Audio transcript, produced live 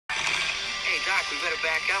Doc, we better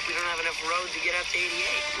back up. We don't have enough roads to get up to 88.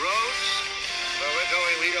 Roads? Where we're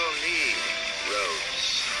going, we don't need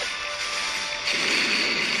roads.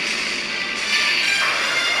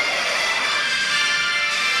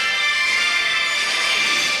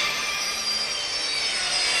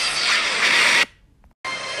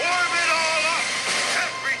 Warm it all up!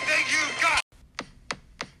 Everything you got!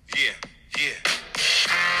 Yeah.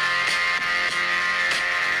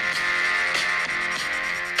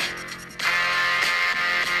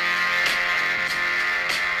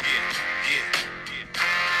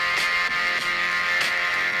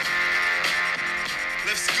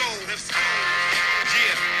 Let's go.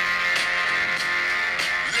 Yeah.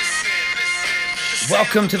 Listen.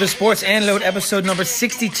 Welcome to the Sports Antidote, episode number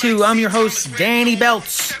 62. I'm your host, Danny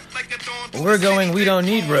Belts. We're going, we don't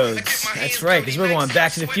need roads. That's right, because we're going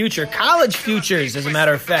back to the future. College futures, as a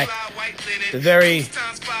matter of fact. The very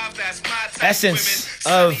essence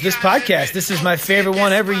of this podcast. This is my favorite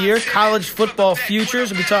one every year. College football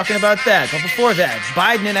futures. We'll be talking about that. But before that,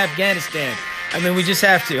 Biden and Afghanistan. I mean, we just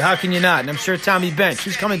have to. How can you not? And I'm sure Tommy Bench,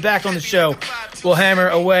 who's coming back on the show, will hammer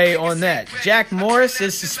away on that. Jack Morris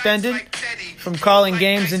is suspended from calling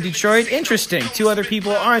games in Detroit. Interesting. Two other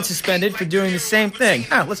people aren't suspended for doing the same thing.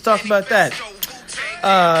 Let's talk about that.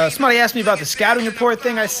 Somebody asked me about the scouting report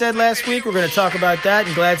thing I said last week. We're going to talk about that.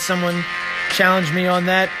 I'm glad someone challenged me on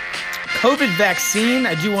that. COVID vaccine.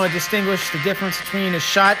 I do want to distinguish the difference between a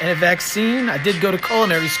shot and a vaccine. I did go to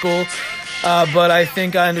culinary school. But I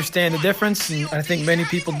think I understand the difference, and I think many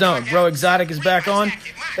people don't. Bro Exotic is back on.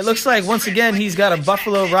 It looks like, once again, he's got a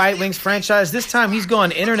Buffalo Riot Wings franchise. This time, he's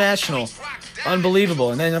gone international. Unbelievable.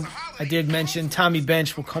 And then I did mention Tommy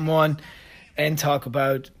Bench will come on and talk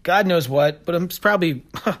about God knows what, but it's probably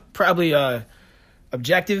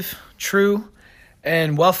objective, true,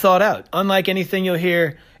 and well thought out, unlike anything you'll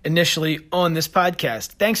hear initially on this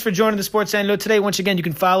podcast. Thanks for joining the Sports Antidote today. Once again, you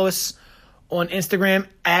can follow us on Instagram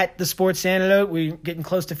at The Sports Antidote. We're getting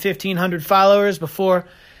close to 1,500 followers before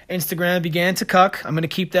Instagram began to cuck. I'm going to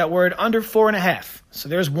keep that word under 4.5. So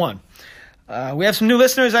there's one. We have some new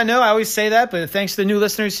listeners, I know. I always say that, but thanks to the new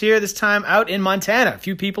listeners here this time out in Montana. A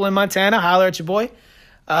few people in Montana. Holler at your boy.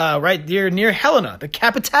 Right there near Helena, the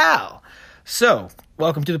capitale. So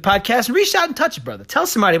welcome to the podcast. Reach out and touch it, brother. Tell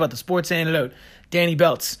somebody about The Sports Antidote. Danny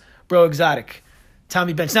Belts, Bro Exotic,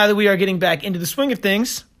 Tommy Bench. Now that we are getting back into the swing of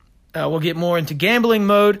things, we'll get more into gambling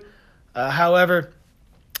mode. However,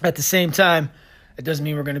 at the same time, it doesn't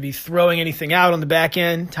mean we're going to be throwing anything out on the back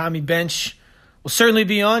end. Tommy Bench will certainly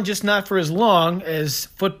be on, just not for as long as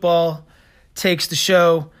football takes the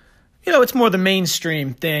show. You know, it's more the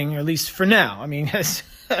mainstream thing, or at least for now. I mean,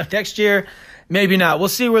 next year, maybe not. We'll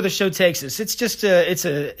see where the show takes us. It's just it's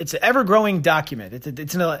an ever-growing document.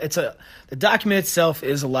 The document itself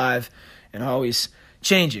is alive and always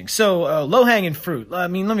changing. So low-hanging fruit. I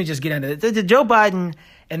mean, let me just get into it. The Joe Biden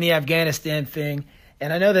and the Afghanistan thing,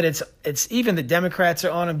 and I know that it's even the Democrats are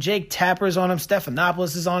on him. Jake Tapper's on him.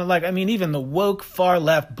 Stephanopoulos is on him. Even the woke far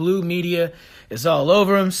left blue media is all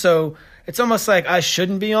over him. So it's almost like I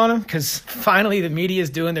shouldn't be on him because finally the media is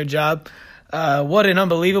doing their job. What an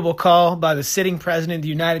unbelievable call by the sitting president of the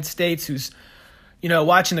United States who's,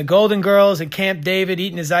 watching the Golden Girls at Camp David,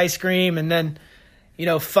 eating his ice cream, and then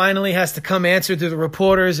finally has to come answer to the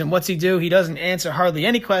reporters. And what's he do? He doesn't answer hardly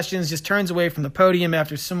any questions, just turns away from the podium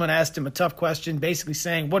after someone asked him a tough question, basically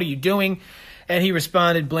saying, "What are you doing?" And he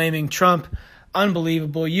responded, blaming Trump.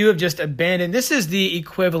 Unbelievable. You have just abandoned. This is the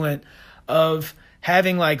equivalent of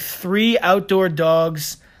having like 3 outdoor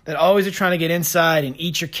dogs that always are trying to get inside and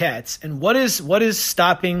eat your cats. And what is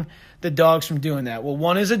stopping the dogs from doing that? Well,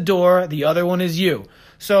 one is a door. The other one is you.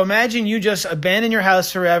 So imagine you just abandon your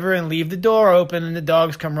house forever and leave the door open and the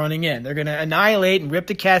dogs come running in. They're going to annihilate and rip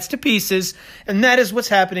the cats to pieces. And that is what's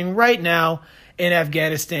happening right now in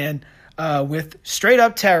Afghanistan with straight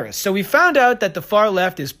up terrorists. So we found out that the far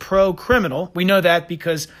left is pro-criminal. We know that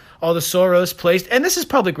because all the Soros placed, and this is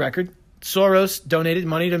public record, Soros donated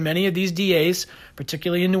money to many of these DAs,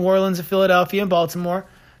 particularly in New Orleans and Philadelphia and Baltimore,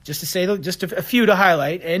 just a few to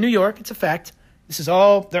highlight. And New York, it's a fact. This is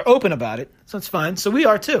all, they're open about it, so it's fine. So we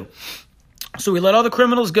are too. So we let all the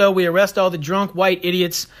criminals go. We arrest all the drunk white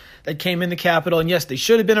idiots that came in the Capitol. And yes, they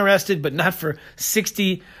should have been arrested, but not for 6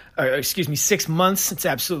 months. It's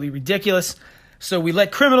absolutely ridiculous. So we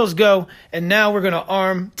let criminals go, and now we're going to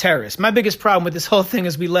arm terrorists. My biggest problem with this whole thing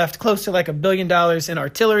is we left close to like $1 billion in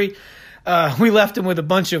artillery. We left them with a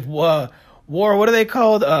bunch of what are they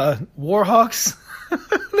called? Warhawks?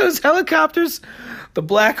 Those helicopters? The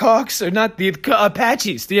Blackhawks, or not the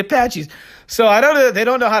Apaches, So they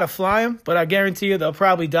don't know how to fly them, but I guarantee you they'll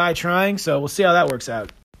probably die trying. So we'll see how that works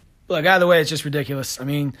out. Look, either way, it's just ridiculous. I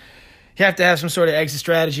mean, You have to have some sort of exit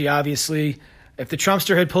strategy, obviously. If the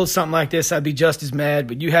Trumpster had pulled something like this, I'd be just as mad.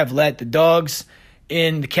 But you have let the dogs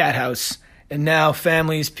in the cat house. And now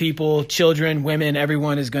families, people, children, women,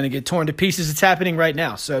 everyone is going to get torn to pieces. It's happening right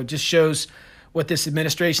now. So it just shows what this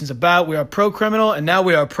administration is about. We are pro-criminal, and now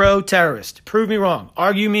we are pro-terrorist. Prove me wrong.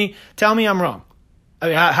 Argue me. Tell me I'm wrong. I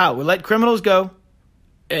mean, how? We let criminals go,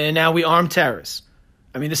 and now we arm terrorists.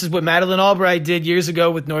 I mean, this is what Madeleine Albright did years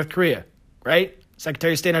ago with North Korea, right?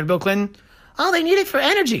 Secretary of State under Bill Clinton. Oh, they need it for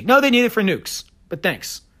energy. No, they need it for nukes. But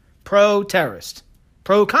thanks. Pro-terrorist.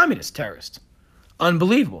 Pro-communist terrorist.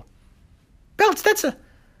 Unbelievable. Belts, that's a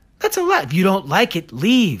lot. If you don't like it,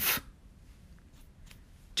 leave.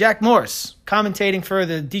 Jack Morris, commentating for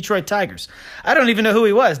the Detroit Tigers. I don't even know who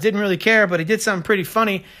he was. Didn't really care, but he did something pretty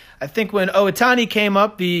funny. I think when Ohtani came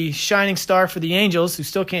up, the shining star for the Angels, who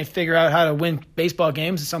still can't figure out how to win baseball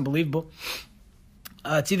games, it's unbelievable.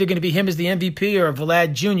 It's either going to be him as the MVP or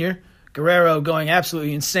Vlad Jr., Guerrero going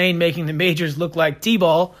absolutely insane, making the majors look like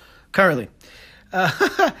T-ball currently.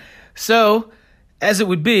 So, as it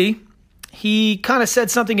would be, he kind of said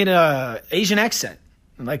something in an Asian accent,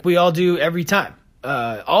 like we all do every time,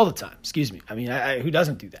 all the time, excuse me. I mean, who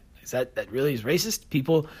doesn't do that? Is that really is racist?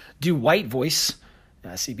 People do white voice.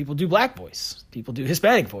 I see people do black voice. People do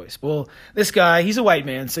Hispanic voice. Well, this guy, he's a white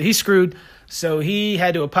man, so he's screwed. So he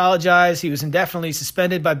had to apologize. He was indefinitely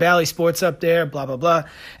suspended by Bally Sports up there, blah, blah, blah.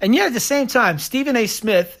 And yet at the same time, Stephen A.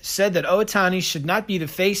 Smith said that Ohtani should not be the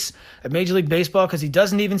face of Major League Baseball because he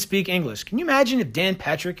doesn't even speak English. Can you imagine if Dan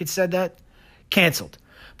Patrick had said that? Canceled.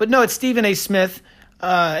 But no, it's Stephen A. Smith,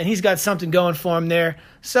 and he's got something going for him there.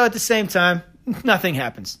 So at the same time, nothing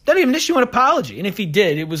happens. Doesn't even issue an apology. And if he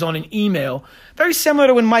did, it was on an email. Very similar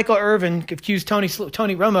to when Michael Irvin accused Tony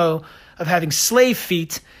Romo of having slave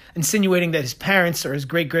feet, insinuating that his parents or his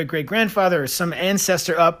great-great-great-grandfather or some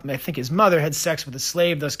ancestor up, I think his mother, had sex with a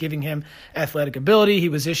slave, thus giving him athletic ability. He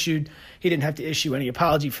didn't have to issue any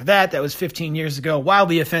apology for that. That was 15 years ago.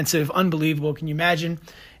 Wildly offensive, unbelievable. Can you imagine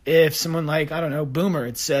if someone like, I don't know, Boomer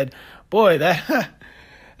had said, boy, that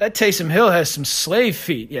Taysom Hill has some slave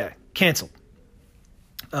feet. Yeah, canceled.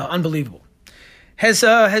 Unbelievable. Has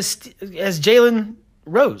Jalen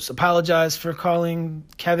Rose apologized for calling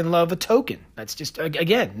Kevin Love a token? That's just,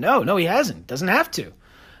 again, no, he hasn't. Doesn't have to.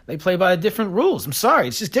 They play by different rules. I'm sorry.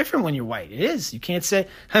 It's just different when you're white. It is. You can't say,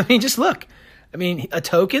 I mean, just look. I mean, a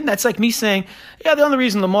token? That's like me saying, yeah, the only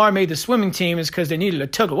reason Lamar made the swimming team is because they needed a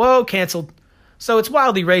token. Whoa, canceled. So it's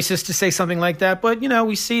wildly racist to say something like that. But,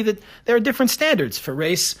 we see that there are different standards for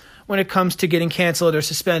race when it comes to getting canceled or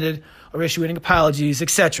suspended or issuing apologies,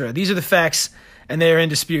 etc. These are the facts, and they are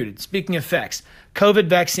undisputed. Speaking of facts, COVID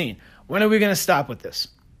vaccine. When are we going to stop with this?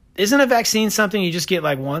 Isn't a vaccine something you just get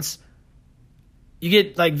like once? You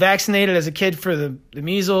get like vaccinated as a kid for the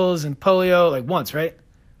measles and polio like once, right?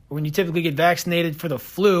 Or when you typically get vaccinated for the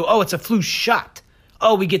flu, oh, it's a flu shot.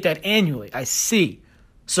 Oh, we get that annually. I see.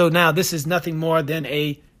 So now this is nothing more than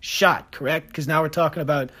a shot, correct? Because now we're talking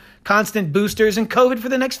about constant boosters and COVID for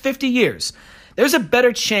the next 50 years. There's a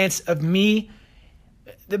better chance of me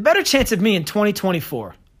in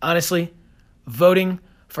 2024, honestly, voting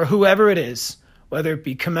for whoever it is, whether it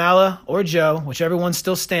be Kamala or Joe, whichever one's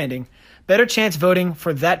still standing, better chance voting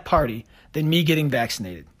for that party than me getting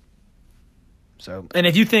vaccinated. So, and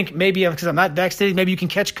if you think maybe because I'm not vaccinated, maybe you can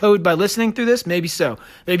catch COVID by listening through this, maybe so.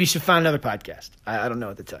 Maybe you should find another podcast. I don't know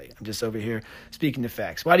what to tell you. I'm just over here speaking the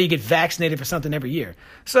facts. Why do you get vaccinated for something every year?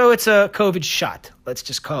 So it's a COVID shot. Let's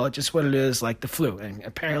just call it just what it is, like the flu, and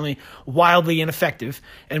apparently wildly ineffective.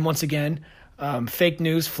 And once again, fake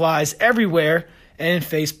news flies everywhere, and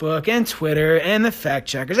Facebook and Twitter and the fact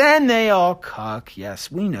checkers, and they all cock.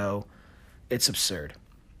 Yes, we know. It's absurd.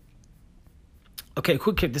 Okay,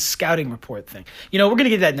 quick, the scouting report thing. We're going to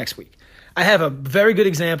get that next week. I have a very good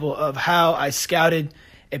example of how I scouted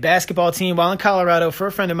a basketball team while in Colorado for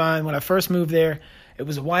a friend of mine when I first moved there. It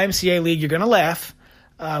was a YMCA league. You're going to laugh,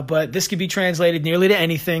 but this could be translated nearly to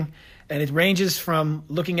anything, and it ranges from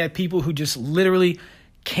looking at people who just literally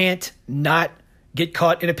can't not get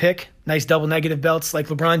caught in a pick, nice double negative belts like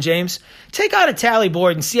LeBron James. Take out a tally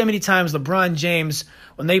board and see how many times LeBron James,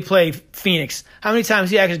 when they play Phoenix, how many times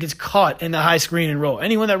he actually gets caught in the high screen and roll.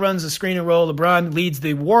 Anyone that runs the screen and roll, LeBron leads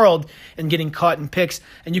the world in getting caught in picks,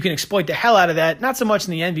 and you can exploit the hell out of that, not so much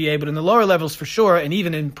in the NBA, but in the lower levels for sure, and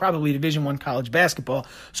even in probably Division I college basketball.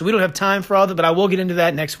 So we don't have time for all that, but I will get into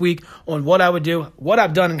that next week on what I would do, what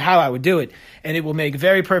I've done, and how I would do it, and it will make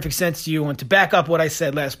very perfect sense to you. And to back up what I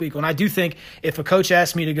said last week, when I do think if a coach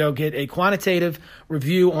asked me to go get a quantitative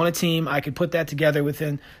review on a team, I could put that together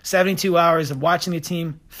within 72 hours of watching the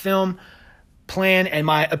team, film, plan, and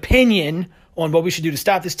my opinion on what we should do to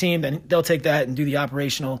stop this team. Then they'll take that and do the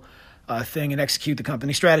operational thing and execute the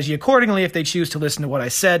company strategy accordingly if they choose to listen to what I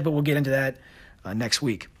said, but we'll get into that next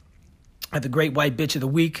week. I have the Great White Bitch of the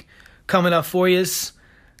Week coming up for you.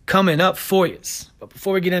 But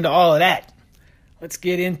before we get into all of that, let's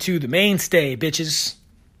get into the mainstay, bitches.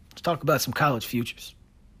 Let's talk about some college futures.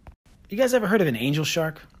 You guys ever heard of an angel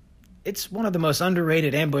shark? It's one of the most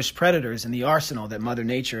underrated ambush predators in the arsenal that Mother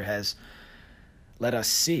Nature has let us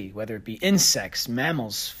see, whether it be insects,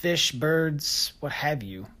 mammals, fish, birds, what have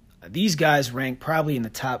you. These guys rank probably in the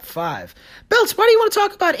top 5. Belts, why do you want to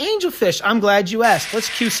talk about angelfish? I'm glad you asked. Let's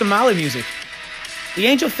cue some Mali music. The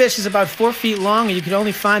angelfish is about 4 feet long, and you can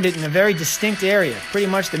only find it in a very distinct area, pretty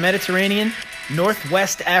much the Mediterranean,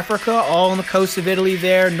 northwest Africa, all on the coast of Italy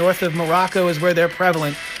there, north of Morocco is where they're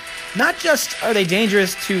prevalent. Not just are they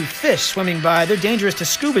dangerous to fish swimming by, they're dangerous to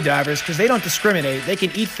scuba divers because they don't discriminate. They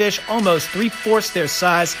can eat fish almost 3/4 their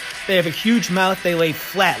size. They have a huge mouth. They lay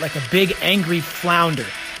flat like a big angry flounder.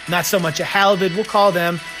 Not so much a halibut. We'll call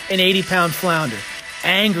them an 80-pound flounder.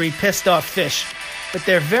 Angry, pissed off fish. But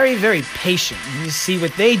they're very, very patient. And you see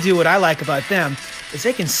what they do, what I like about them, is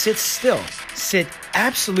they can sit still. Sit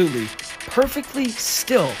absolutely, perfectly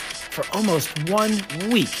still for almost 1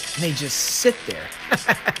 week. And they just sit there.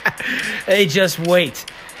 They just wait.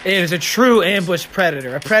 It is a true ambush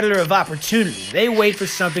predator, a predator of opportunity. They wait for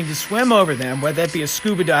something to swim over them, whether that be a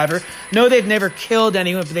scuba diver. No, they've never killed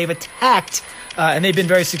anyone, but they've attacked, and they've been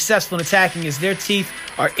very successful in attacking, as their teeth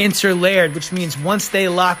are interlayered, which means once they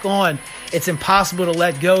lock on, it's impossible to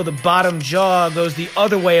let go. The bottom jaw goes the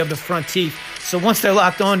other way of the front teeth. So once they're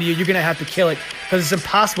locked onto you, you're going to have to kill it because it's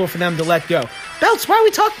impossible for them to let go. Belts, why are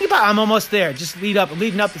we talking about? I'm almost there. Just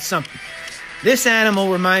leading up to something. This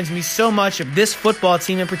animal reminds me so much of this football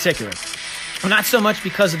team in particular. Not so much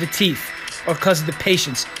because of the teeth or because of the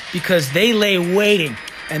patience, because they lay waiting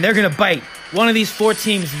and they're going to bite one of these 4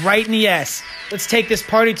 teams right in the ass. Let's take this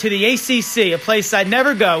party to the ACC, a place I'd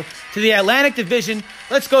never go, to the Atlantic Division.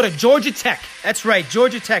 Let's go to Georgia Tech. That's right,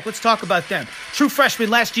 Georgia Tech. Let's talk about them. True freshman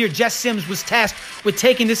last year, Jess Sims was tasked with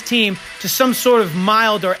taking this team to some sort of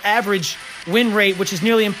mild or average win rate, which is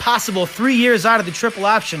nearly impossible 3 years out of the triple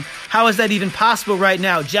option. How is that even possible right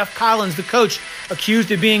now? Jeff Collins, the coach,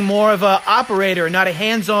 accused of being more of an operator and not a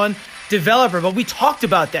hands-on developer, but we talked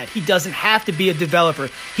about that. He doesn't have to be a developer.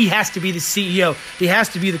 He has to be the CEO. He has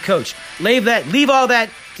to be the coach. Leave all that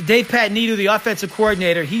to Dave Patnito, the offensive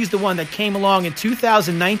coordinator. He's the one that came along in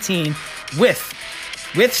 2019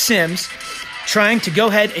 with Sims, trying to go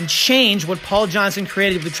ahead and change what Paul Johnson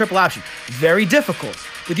created with the triple option. Very difficult.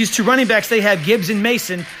 With these 2 running backs, they have Gibbs and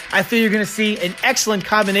Mason. I feel you're going to see an excellent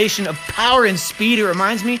combination of power and speed. It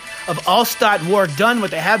reminds me of Allstott Warwick Dunn,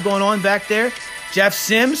 what they have going on back there. Jeff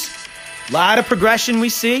Sims, a lot of progression we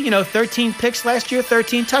see. 13 picks last year,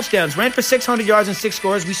 13 touchdowns. Ran for 600 yards and 6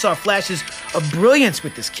 scores. We saw flashes of brilliance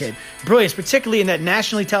with this kid. Brilliance, particularly in that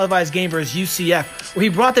nationally televised game versus UCF, where he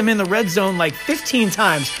brought them in the red zone like 15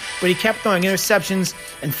 times, but he kept throwing interceptions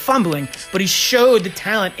and fumbling, but he showed the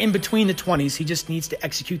talent in between the 20s. He just needs to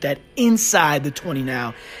execute that inside the 20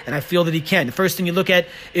 now, and I feel that he can. The first thing you look at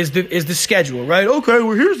is the schedule, right? Okay,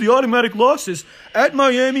 well, here's the automatic losses. At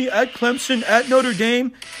Miami, at Clemson, at Notre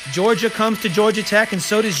Dame. Georgia comes to Georgia Tech, and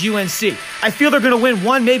so does UNC. I feel they're going to win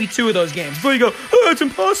 1, maybe 2 of those games. But you go, oh, it's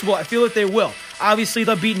impossible. I feel that they will. Obviously,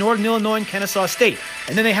 they'll beat Northern Illinois and Kennesaw State.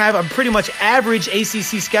 And then they have a pretty much average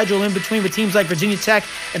ACC schedule in between with teams like Virginia Tech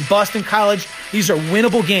and Boston College. These are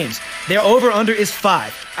winnable games. Their over-under is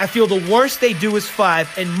 5. I feel the worst they do is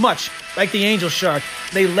 5, and much like the Angel Shark,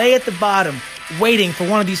 they lay at the bottom waiting for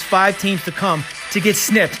one of these 5 teams to come to get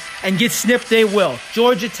snipped. And get snipped they will.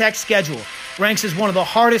 Georgia Tech's schedule ranks as one of the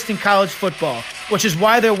hardest in college football, which is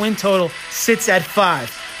why their win total sits at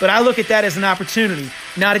 5. But I look at that as an opportunity,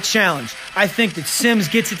 not a challenge. I think that Sims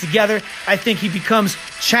gets it together. I think he becomes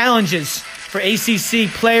challenges for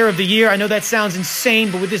ACC Player of the Year. I know that sounds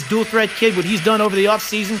insane, but with this dual threat kid, what he's done over the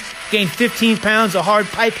offseason, gained 15 pounds of hard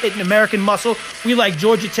pipe-hitting American muscle, we like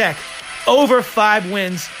Georgia Tech over 5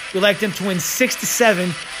 wins. We like them to win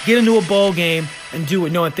 6-7, get into a bowl game, and do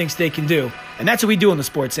what no one thinks they can do. And that's what we do on the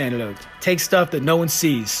Sports Antidote. Take stuff that no one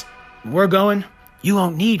sees. When we're going, you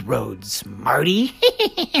won't need roads, Marty.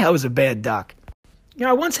 That was a bad doc.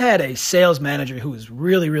 I once had a sales manager who was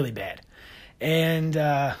really, really bad. And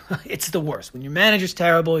it's the worst. When your manager's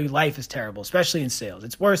terrible, your life is terrible, especially in sales.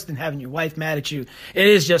 It's worse than having your wife mad at you. It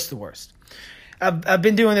is just the worst. I've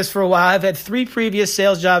been doing this for a while. I've had 3 previous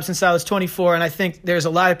sales jobs since I was 24, and I think there's a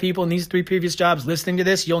lot of people in these 3 previous jobs listening to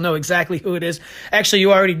this. You'll know exactly who it is. Actually,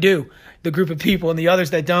 you already do, the group of people, and the others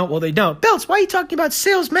that don't, well, they don't. Belts, why are you talking about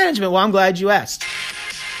sales management? Well, I'm glad you asked.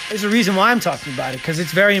 There's a reason why I'm talking about it, because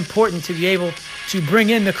it's very important to be able to bring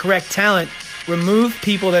in the correct talent remove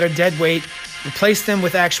people that are dead weight, replace them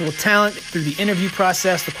with actual talent through the interview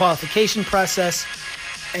process, the qualification process,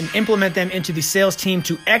 and implement them into the sales team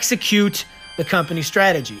to execute the company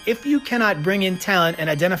strategy. If you cannot bring in talent and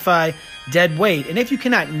identify dead weight, and if you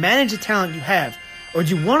cannot manage the talent you have, or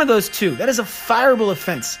do one of those two, that is a fireable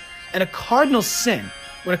offense and a cardinal sin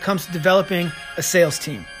when it comes to developing a sales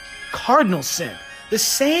team. Cardinal sin. The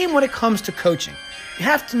same when it comes to coaching. You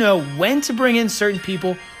have to know when to bring in certain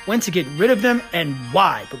people, when to get rid of them, and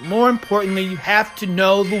why. But more importantly, you have to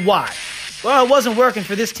know the why. Well, it wasn't working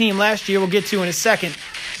for this team last year. We'll get to in a second.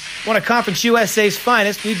 One of Conference USA's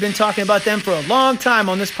finest. We've been talking about them for a long time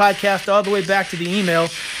on this podcast, all the way back to the email.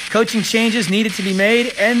 Coaching changes needed to be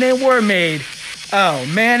made, and they were made. Oh,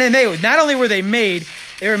 man, and not only were they made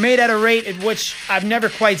at a rate at which I've never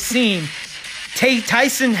quite seen.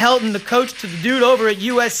 Tyson Helton, the coach to the dude over at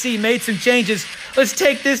USC, made some changes. Let's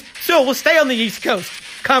take this. So we'll stay on the East Coast.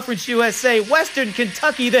 Conference USA, Western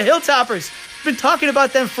Kentucky, the Hilltoppers. We've been talking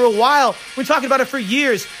about them for a while. We've been talking about it for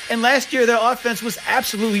years. And last year, their offense was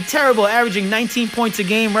absolutely terrible, averaging 19 points a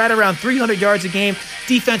game, right around 300 yards a game.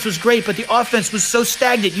 Defense was great, but the offense was so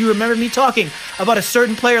stagnant. You remember me talking about a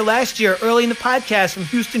certain player last year, early in the podcast from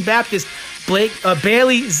Houston Baptist,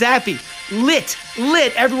 Bailey Zappi. Lit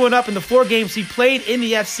everyone up in the 4 games he played in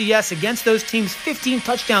the FCS against those teams. 15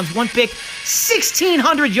 touchdowns, 1 pick,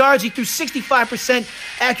 1,600 yards. He threw 65%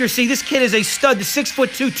 accuracy. This kid is a stud. The 6'2",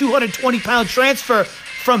 220-pound transfer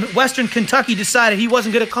from Western Kentucky decided he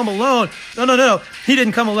wasn't going to come alone. No. He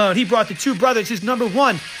didn't come alone. He brought the 2 brothers, his number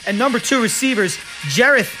 1 and number 2 receivers,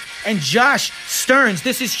 Jareth and Josh Stearns.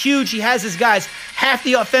 This is huge. He has his guys. Half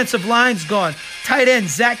the offensive line's gone. Tight end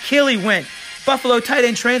Zach Killey went. Buffalo tight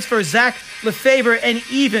end transfer Zach Lefebvre, and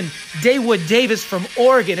even Dawood Davis from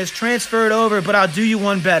Oregon has transferred over, but I'll do you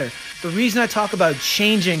one better. The reason I talk about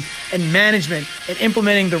changing and management and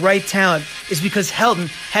implementing the right talent is because Helton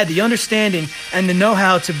had the understanding and the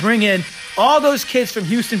know-how to bring in all those kids from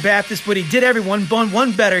Houston Baptist, but he did everyone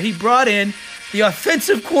one better. He brought in the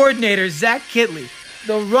offensive coordinator, Zach Kittley.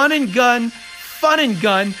 The run and gun, fun and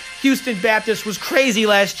gun. Houston Baptist was crazy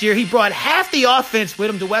last year. He brought half the offense with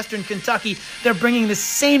him to Western Kentucky. They're bringing the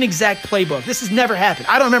same exact playbook. This has never happened.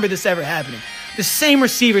 I don't remember this ever happening. The same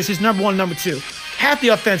receivers, his number 1, number 2. Half the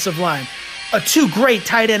offensive line. A 2 great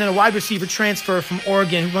tight end and a wide receiver transfer from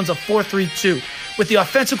Oregon who runs a 4-3-2 with the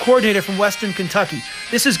offensive coordinator from Western Kentucky.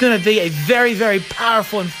 This is going to be a very, very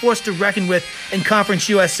powerful and force to reckon with in Conference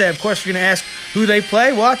USA. Of course, you're going to ask who they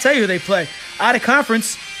play. Well, I'll tell you who they play. Out of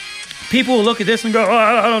conference, people will look at this and go,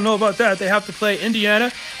 I don't know about that. They have to play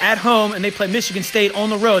Indiana at home, and they play Michigan State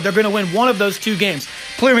on the road. They're going to win one of those 2 games.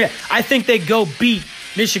 I think they go beat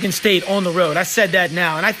Michigan State on the road. I said that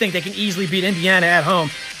now, and I think they can easily beat Indiana at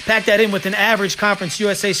home. Pack that in with an average Conference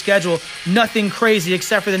USA schedule. Nothing crazy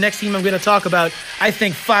except for the next team I'm going to talk about. I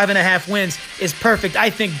think 5.5 wins is perfect. I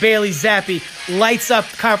think Bailey Zappi lights up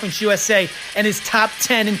Conference USA and is top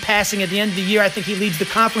 10 in passing at the end of the year. I think he leads the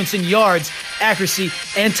conference in yards, accuracy,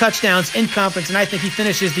 and touchdowns in conference, and I think he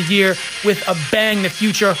finishes the year with a bang. The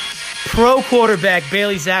future pro quarterback,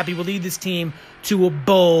 Bailey Zappi, will lead this team to a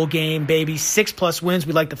bowl game, baby. 6+ wins.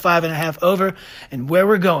 We like the 5.5 over. And where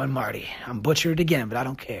we're going, Marty, I'm butchered again, but I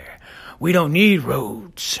don't care. We don't need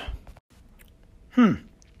roads.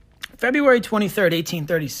 February 23rd,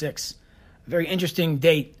 1836. A very interesting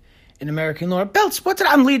date in American lore. Belts,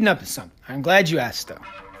 I'm leading up to something. I'm glad you asked, though.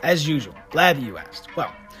 As usual. Glad that you asked.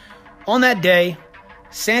 Well, on that day,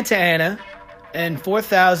 Santa Anna and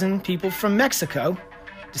 4,000 people from Mexico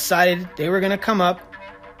decided they were going to come up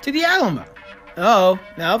to the Alamo. Oh,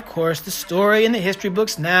 now, of course, the story in the history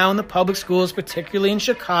books now in the public schools, particularly in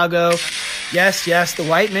Chicago. Yes, the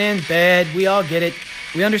white man's bad. We all get it.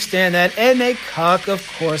 We understand that. And they cuck, of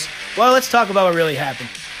course. Well, let's talk about what really happened.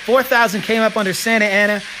 4,000 came up under Santa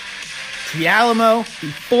Anna to the Alamo.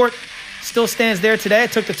 The fort still stands there today. I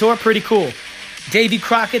took the tour. Pretty cool. Davy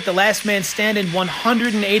Crockett, the last man standing,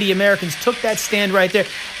 180 Americans took that stand right there.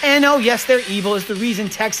 And oh, yes, they're evil is the reason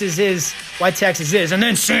Texas is why Texas is. And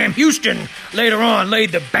then Sam Houston later on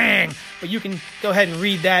laid the bang. But you can go ahead and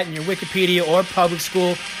read that in your Wikipedia or public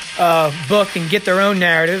school book and get their own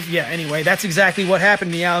narrative. Yeah, anyway, that's exactly what happened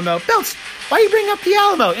in the Alamo. Belts, why you bring up the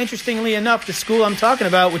Alamo? Interestingly enough, the school I'm talking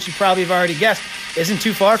about, which you probably have already guessed, isn't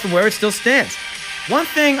too far from where it still stands. One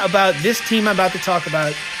thing about this team I'm about to talk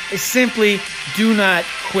about is simply do not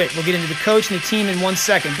quit. We'll get into the coach and the team in 1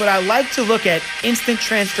 second, but I like to look at instant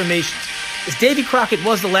transformations. As Davy Crockett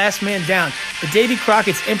was the last man down, but Davy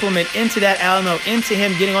Crockett's implement into that Alamo, into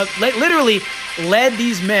him getting on, literally led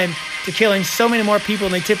these men to killing so many more people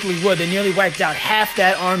than they typically would. They nearly wiped out half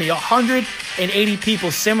that army, 180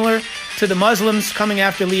 people, similar to the Muslims coming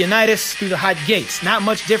after Leonidas through the hot gates. Not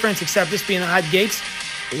much difference except this being the hot gates.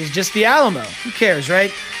 It was just the Alamo. Who cares,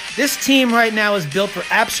 right? This team right now is built for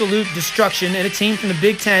absolute destruction, and a team from the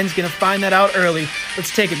Big Ten is going to find that out early.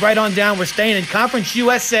 Let's take it right on down. We're staying in Conference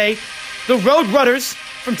USA. The Roadrunners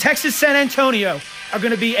from Texas San Antonio are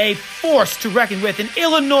going to be a force to reckon with, and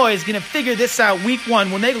Illinois is going to figure this out week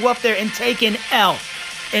one when they go up there and take an L.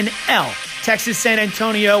 An L. Texas San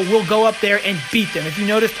Antonio will go up there and beat them. If you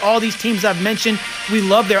noticed, all these teams I've mentioned, we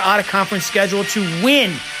love their out-of-conference schedule to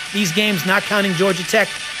win these games, not counting Georgia Tech,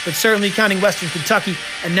 but certainly counting Western Kentucky,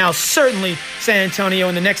 and now certainly San Antonio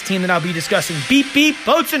and the next team that I'll be discussing. Beep, beep,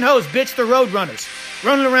 boats and hoes, bitch, the Roadrunners.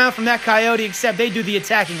 Running around from that coyote, except they do the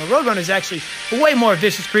attacking. The Roadrunner's actually a way more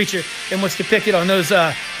vicious creature than what's depicted on those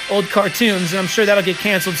old cartoons, and I'm sure that'll get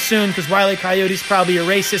canceled soon because Wile E. Coyote's probably a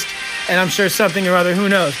racist, and I'm sure something or other, who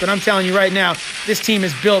knows. But I'm telling you right now, this team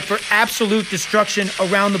is built for absolute destruction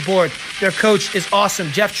around the board. Their coach is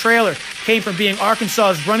awesome. Jeff Traylor came from being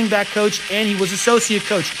Arkansas's running back coach, and he was associate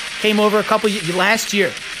coach. Came over last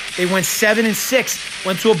year. They went 7-6,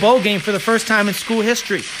 went to a bowl game for the first time in school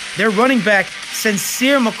history. Their running back,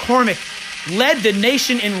 Sincere McCormick, led the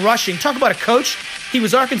nation in rushing. Talk about a coach. He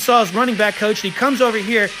was Arkansas's running back coach, and he comes over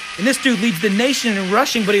here, and this dude leads the nation in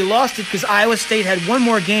rushing, but he lost it because Iowa State had one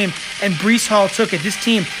more game, and Breece Hall took it. This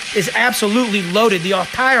team is absolutely loaded. The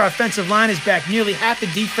entire offensive line is back, nearly half the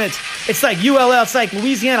defense. It's like ULL, it's like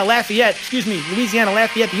Louisiana Lafayette, the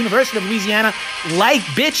University of Louisiana, like,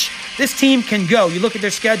 bitch. This team can go. You look at their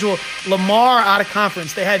schedule, Lamar out of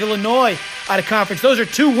conference. They have Illinois out of conference. Those are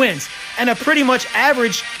 2 wins and a pretty much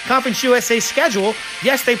average Conference USA schedule.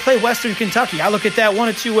 Yes, they play Western Kentucky. I look at that one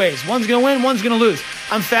of 2 ways. One's going to win, one's going to lose.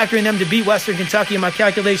 I'm factoring them to beat Western Kentucky in my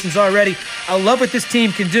calculations already. I love what this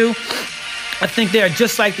team can do. I think they are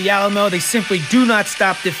just like the Alamo. They simply do not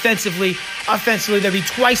stop defensively. Offensively, they'll be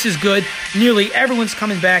twice as good. Nearly everyone's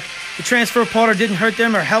coming back. The transfer portal didn't hurt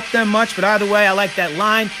them or help them much, but either way, I like that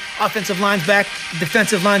line. Offensive line's back,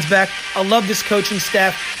 defensive line's back. I love this coaching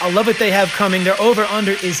staff. I love what they have coming. Their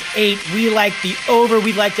over-under is 8. We like the over.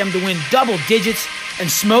 We'd like them to win double digits and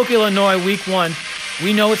smoke Illinois week 1.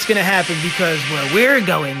 We know what's going to happen because where we're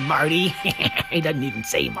going, Marty. He doesn't even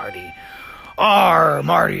say Marty.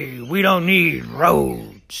 Marty, we don't need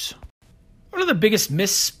roads. One of the biggest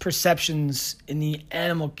misperceptions in the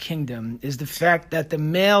animal kingdom is the fact that the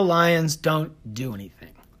male lions don't do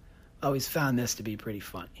anything. I always found this to be pretty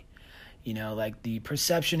funny. You know, like the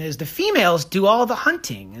perception is the females do all the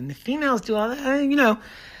hunting and the females do all that.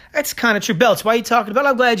 That's kind of true. Belts, why are you talking about it?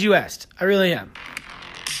 I'm glad you asked. I really am.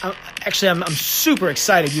 I'm super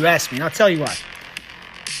excited you asked me, and I'll tell you why.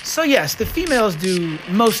 So yes, the females do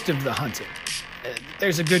most of the hunting.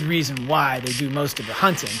 There's a good reason why they do most of the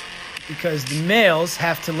hunting. Because the males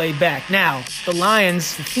have to lay back. Now, the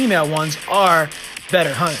lions, the female ones, are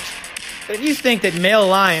better hunters. But if you think that male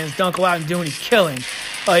lions don't go out and do any killing,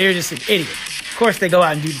 oh, you're just an idiot. Of course they go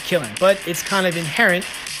out and do the killing, but it's kind of inherent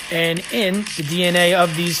and in the DNA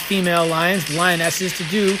of these female lions, the lionesses, to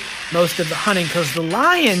do most of the hunting. Because the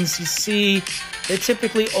lions, you see, they're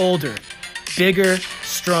typically older, bigger,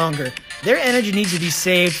 stronger. Their energy needs to be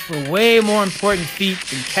saved for way more important feat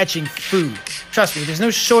than catching food. Trust me, there's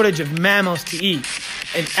no shortage of mammals to eat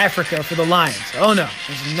in Africa for the lions. Oh no,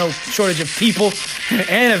 there's no shortage of people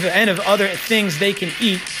and of other things they can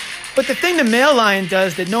eat. But the thing the male lion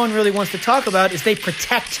does that no one really wants to talk about is they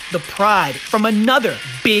protect the pride from another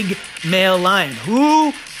big male lion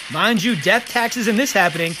who, mind you, death taxes in this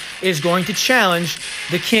happening, is going to challenge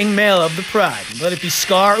the king male of the pride. Let it be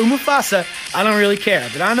Scar or Mufasa, I don't really care.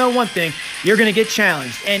 But I know one thing, you're going to get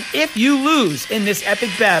challenged. And if you lose in this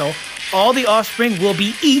epic battle, all the offspring will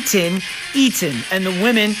be eaten, and the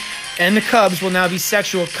women and the cubs will now be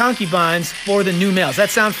sexual concubines for the new males. That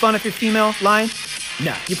sound fun if you're female lion?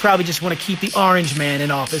 No, you probably just want to keep the orange man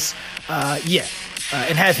in office.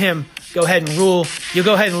 And have him go ahead and rule. You'll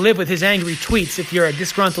go ahead and live with his angry tweets if you're a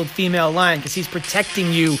disgruntled female lion, because he's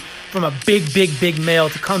protecting you from a big male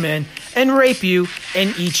to come in and rape you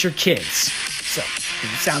and eat your kids. So,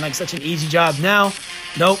 does it sound like such an easy job now?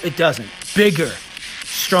 Nope, it doesn't. Bigger,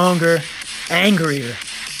 stronger, angrier,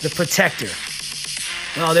 the protector.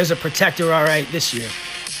 Oh, there's a protector, all right, this year.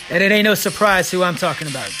 And it ain't no surprise who I'm talking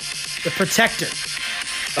about. The protector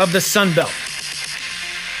of the Sun Belt.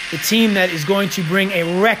 The team that is going to bring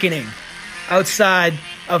a reckoning outside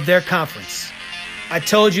of their conference. I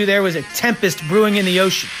told you there was a tempest brewing in the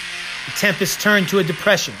ocean. The tempest turned to a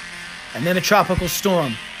depression, and then a tropical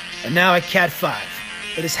storm, and now a Cat 5.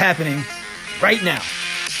 It is happening right now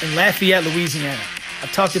in Lafayette, Louisiana.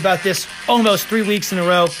 I've talked about this almost 3 weeks in a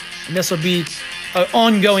row, and this will be an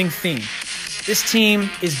ongoing theme. This team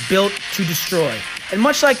is built to destroy. And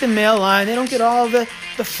much like the male line, they don't get all the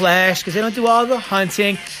flash because they don't do all the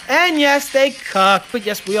hunting. And yes, they cuck. But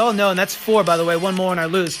yes, we all know, and that's 4, by the way. One more and I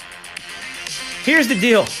lose. Here's the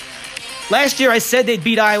deal. Last year, I said they'd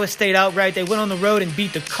beat Iowa State outright. They went on the road and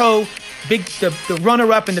beat the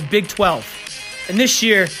runner-up in the Big 12. And this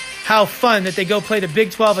year, how fun that they go play the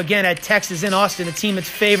Big 12 again at Texas in Austin, a team that's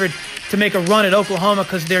favored to make a run at Oklahoma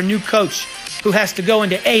because their new coach, who has to go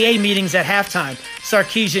into AA meetings at halftime.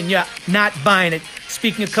 Sarkisian, yeah, not buying it.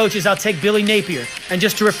 Speaking of coaches, I'll take Billy Napier. And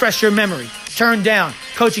just to refresh your memory, turned down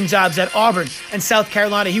coaching jobs at Auburn and South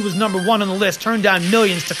Carolina. He was number 1 on the list, turned down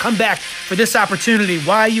millions to come back for this opportunity.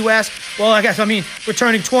 Why, you ask? Well,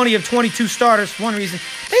 returning 20 of 22 starters for one reason.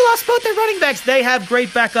 They lost both their running backs. They have great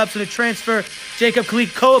backups, and a transfer, Jacob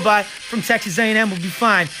Kalik-Koabai from Texas A&M, will be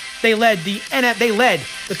fine. They led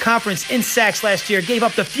the conference in sacks last year, gave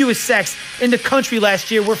up the fewest sacks in the country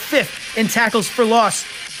last year, were 5th in tackles for loss.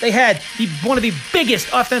 They had one of the biggest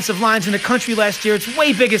offensive lines in the country last year. It's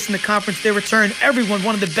way biggest in the conference. They returned everyone,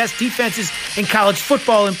 one of the best defenses in college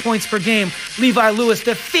football in points per game. Levi Lewis,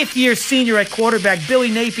 the 5th-year senior at quarterback. Billy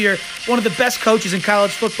Napier, one of the best coaches in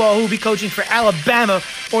college football, who will be coaching for Alabama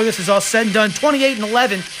before this is all said and done.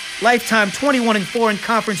 28-11, lifetime 21-4 in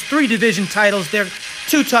conference, 3 division titles. They're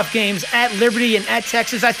 2 tough games at Liberty and at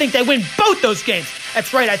Texas. I think they win both those games.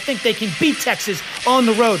 That's right. I think they can beat Texas on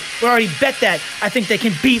the road. We already bet that. I think they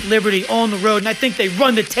can beat Liberty on the road, and I think they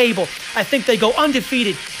run the table. I think they go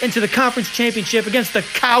undefeated into the conference championship against the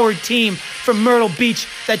coward team from Myrtle Beach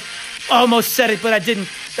that almost said it, but I didn't.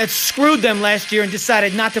 That screwed them last year and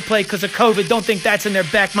decided not to play because of COVID. Don't think that's in their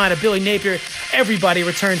back mind of Billy Napier. Everybody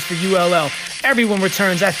returns for ULL. Everyone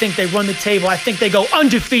returns. I think they run the table. I think they go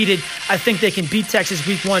undefeated. I think they can beat Texas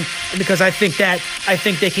week 1. And because I think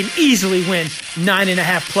they can easily win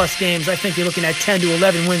 9.5+ games. I think you're looking at 10 to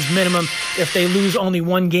 11 wins minimum. If they lose only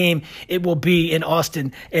 1 game, it will be in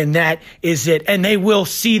Austin. And that is it. And they will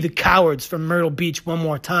see the cowards from Myrtle Beach one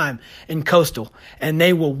more time in Coastal. And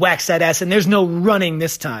they will wax that ass. And there's no running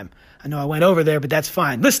this time. I know I went over there, but that's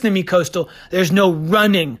fine. Listen to me, Coastal. There's no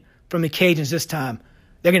running from the Cajuns this time.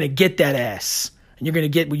 They're going to get that ass, and you're going to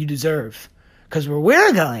get what you deserve. Because where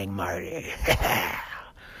we're going, Marty,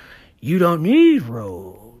 you don't need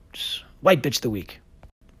roads. White Bitch of the Week.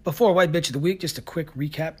 Before White Bitch of the Week, just a quick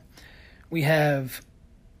recap. We have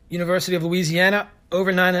University of Louisiana,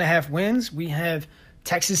 over 9.5 wins. We have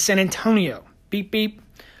Texas San Antonio, beep, beep,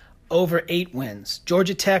 over 8 wins.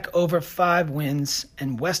 Georgia Tech, over 5 wins.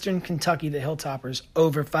 And Western Kentucky, the Hilltoppers,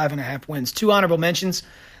 over 5.5 wins. 2 honorable mentions.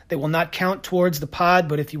 They will not count towards the pod,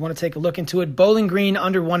 but if you want to take a look into it, Bowling Green,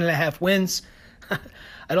 under 1.5 wins.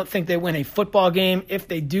 I don't think they win a football game. If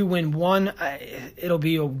they do win one, it'll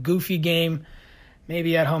be a goofy game,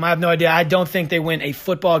 maybe at home. I have no idea. I don't think they win a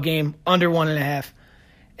football game under 1.5.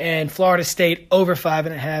 And Florida State, over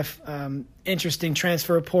 5.5. Interesting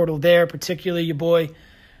transfer portal there, particularly your boy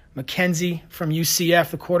McKenzie from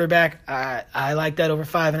UCF, the quarterback. I like that, over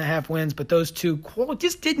 5.5 wins, but those 2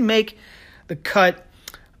 just didn't make the cut.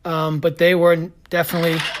 But they were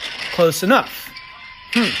definitely close enough.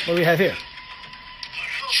 What do we have here?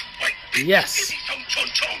 Yes.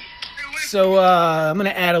 So I'm going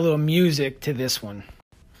to add a little music to this one.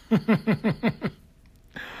 When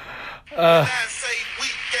I say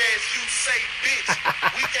weak ass, you say bitch.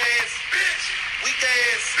 Weak ass, bitch. Weak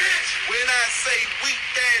ass, bitch. When I say weak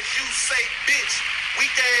ass, you say bitch.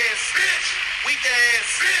 Weak ass, bitch. Weak ass,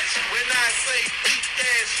 bitch. When I say weak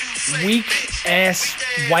ass, you say Weak bitch. ass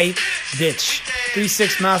white bitch.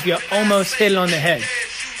 3-6 Mafia almost hit it on the head.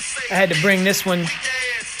 I had to bring this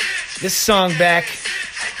song back.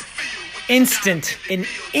 An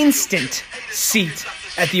instant seat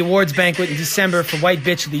at the awards banquet in December for White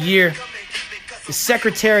Bitch of the Year. The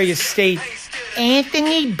Secretary of State,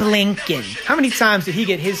 Anthony Blinken. How many times did he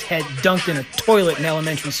get his head dunked in a toilet in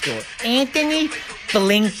elementary school? Anthony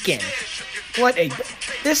Blinken.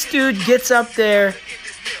 This dude gets up there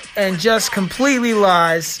and just completely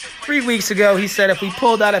lies. 3 weeks ago, he said if we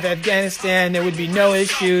pulled out of Afghanistan, there would be no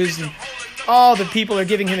issues. And all the people are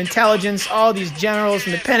giving him intelligence, all these generals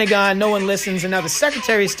from the Pentagon, no one listens. And now the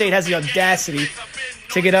Secretary of State has the audacity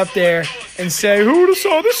to get up there and say, who would have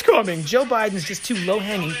saw this coming? Joe Biden's just too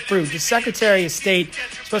low-hanging fruit. The Secretary of State,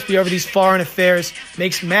 supposed to be over these foreign affairs,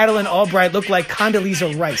 makes Madeleine Albright look like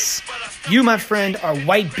Condoleezza Rice. You, my friend, are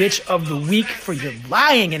White Bitch of the Week for your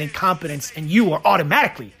lying and incompetence, and you are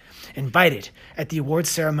automatically invited at the awards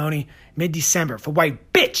ceremony mid-December for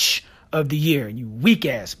White Bitch of the Year, you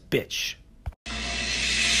weak-ass bitch.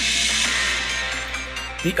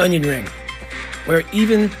 The Onion Ring, where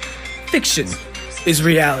even fiction is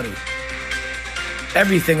reality.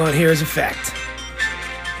 Everything on here is a fact.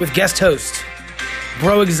 with guest host,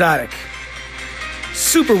 Bro Exotic.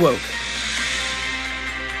 Super woke.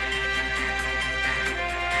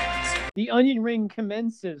 The onion ring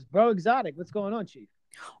commences. Bro Exotic, what's going on, Chief?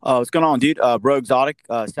 What's going on, dude? Bro Exotic,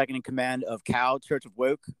 second in command of Cal, Church of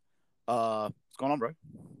Woke. What's going on, bro?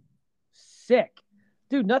 Sick.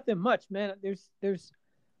 Dude, nothing much, man. There's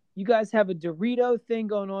you guys have a Dorito thing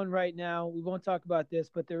going on right now. We won't talk about this,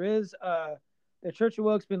 but there is the Church of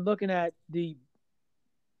Woke's been looking at the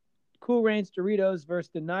Cool Ranch Doritos versus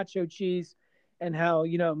the nacho cheese, and how,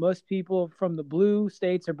 most people from the blue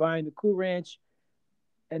states are buying the Cool Ranch,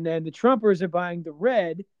 and then the Trumpers are buying the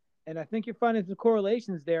red. And I think you're finding some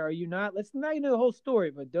correlations there. Are you not? Let's not get into the whole story,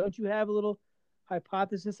 but don't you have a little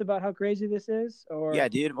hypothesis about how crazy this is? Or Yeah,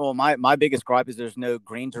 dude. Well, my biggest gripe is there's no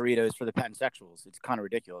green Doritos for the pansexuals. It's kind of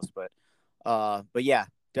ridiculous, but yeah,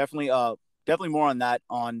 definitely more on that,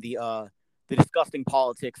 on the disgusting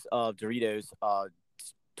politics of Doritos.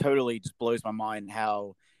 Totally just blows my mind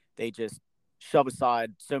how they just shove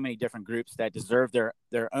aside so many different groups that deserve their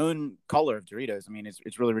own color of Doritos. I mean,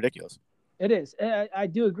 it's really ridiculous. It is. I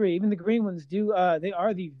do agree. Even the green ones do. They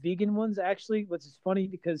are the vegan ones, actually, which is funny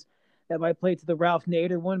because that might play to the Ralph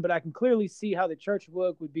Nader one. But I can clearly see how the Church of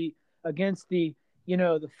Woke would be against the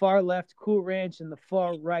far left Cool Ranch and the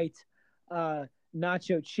far right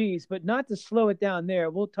nacho cheese. But not to slow it down there.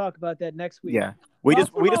 We'll talk about that next week. Yeah, we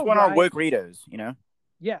just want our woke Ritos,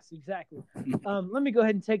 Yes, exactly. Let me go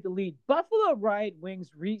ahead and take the lead. Buffalo Riot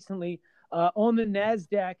Wings recently on the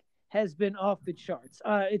NASDAQ has been off the charts.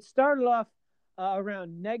 It started off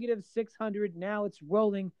around negative 600. Now it's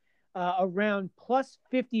rolling around plus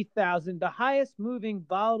 50,000, the highest moving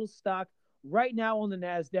volatile stock right now on the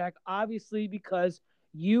NASDAQ, obviously because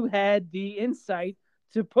you had the insight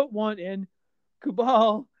to put one in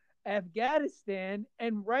Kabul, Afghanistan.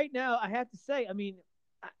 And right now, I have to say, I mean,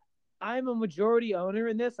 I'm a majority owner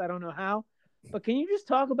in this. I don't know how. But can you just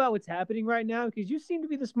talk about what's happening right now? Because you seem to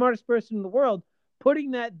be the smartest person in the world, putting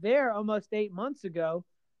that there almost 8 months ago,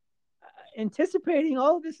 anticipating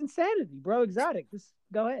all of this insanity. Bro Exotic, just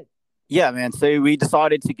go ahead. Yeah, man. So we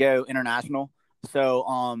decided to go international.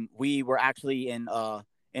 So we were actually in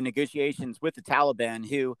negotiations with the Taliban,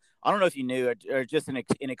 who I don't know if you knew are just an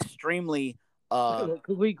extremely. You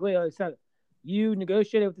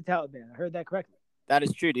negotiated with the Taliban. I heard that correctly. That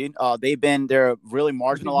is true, dude. They're really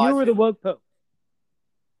marginalized. You were the woke pope.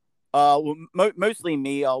 Mostly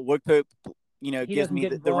me. Woke pope, gives me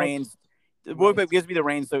the reins. The woke pope gives me the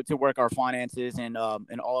reins to work our finances and all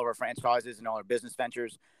of our franchises and all our business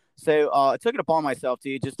ventures. So I took it upon myself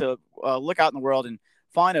just to look out in the world and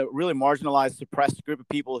find a really marginalized, suppressed group of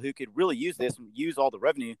people who could really use this and use all the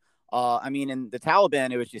revenue. I mean, in the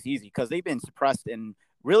Taliban, it was just easy because they've been suppressed and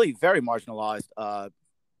really very marginalized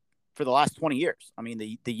for the last 20 years. I mean,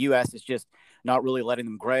 the U.S. is just not really letting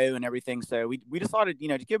them grow and everything. So we decided, to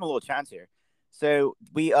give them a little chance here. So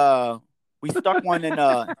we stuck one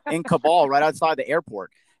in Kabul right outside the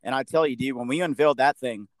airport. And I tell you, dude, when we unveiled that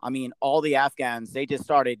thing, I mean, all the Afghans, they just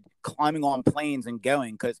started climbing on planes and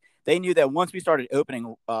going because they knew that once we started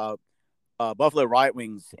opening Buffalo Riot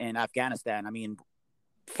Wings in Afghanistan, I mean,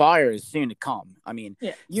 fire is soon to come. I mean,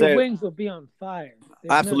 yeah, your wings will be on fire.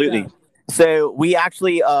 There's absolutely. No so we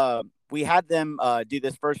actually we had them do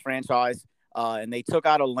this first franchise, and they took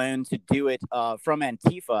out a loan to do it from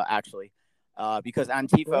Antifa, actually, because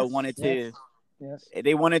Antifa wanted to. Yes.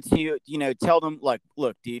 They wanted to, tell them, like,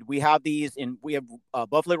 look, dude, we have these, and we have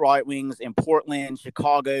Buffalo Riot Wings in Portland,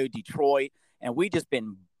 Chicago, Detroit, and we just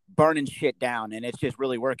been burning shit down, and it's just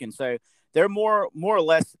really working. So they're more or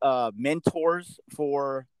less mentors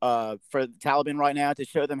for the Taliban right now to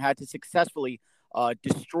show them how to successfully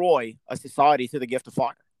destroy a society through the gift of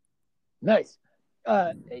fire. Nice.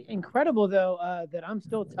 Incredible, though, that I'm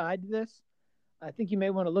still tied to this. I think you may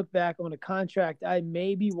want to look back on a contract I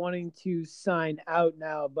may be wanting to sign out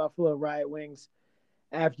now, Buffalo Riot Wings,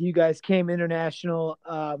 after you guys came international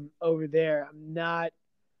over there. I'm not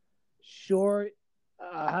sure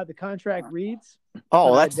how the contract reads.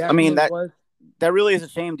 Oh, that really is a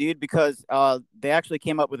shame, dude, because they actually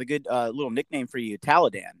came up with a good little nickname for you,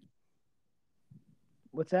 Taliban.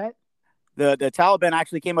 What's that? The Taliban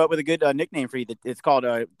actually came up with a good nickname for you. It's called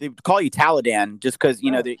they call you Taliban just because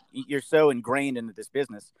you're so ingrained into this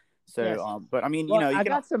business. So, yes. But I mean, well, I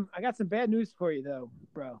got some bad news for you though,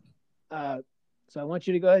 bro. So I want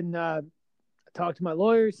you to go ahead and talk to my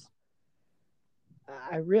lawyers.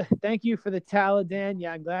 I really thank you for the Taliban.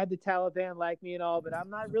 Yeah, I'm glad the Taliban like me and all, but I'm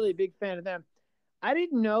not really a big fan of them. I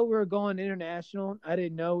didn't know we were going international. I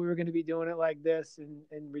didn't know we were going to be doing it like this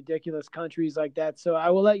in ridiculous countries like that. So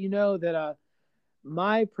I will let you know that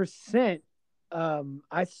my percent,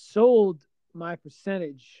 I sold my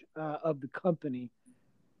percentage of the company,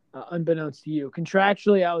 unbeknownst to you.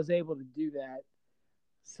 Contractually, I was able to do that,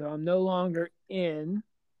 so I'm no longer in.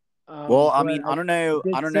 Well, I But mean, I did sell.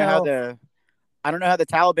 I don't know how the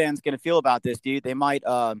Taliban's gonna feel about this, dude. They might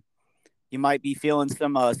you might be feeling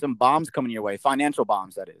some bombs coming your way, financial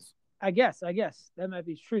bombs, that is. I guess that might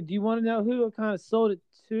be true. Do you want to know who I kind of sold it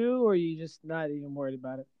to, or are you just not even worried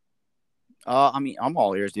about it? I mean, I'm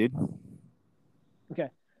all ears, dude. Okay.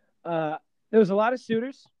 There was a lot of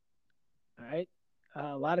suitors. All right.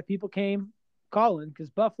 A lot of people came calling because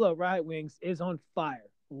Buffalo Riot Wings is on fire,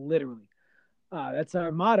 literally. That's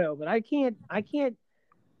our motto. But I can't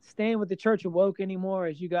stand with the Church of Woke anymore,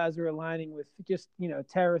 as you guys are aligning with just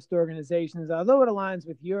terrorist organizations. Although it aligns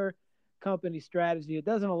with your company strategy, it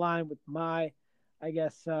doesn't align with my, I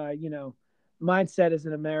guess, mindset as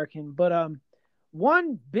an American. But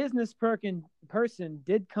one business person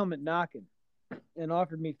did come and knocking and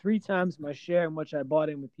offered me 3 times my share in which I bought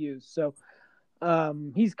in with you. So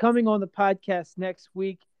he's coming on the podcast next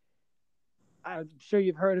week. I'm sure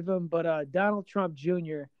you've heard of him, but Donald Trump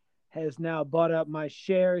Jr. has now bought up my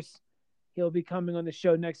shares. He'll be coming on the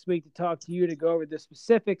show next week to talk to you to go over the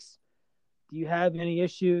specifics. Do you have any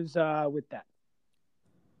issues with that?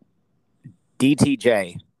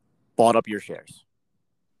 DTJ bought up your shares.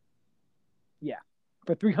 Yeah,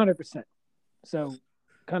 for 300%. So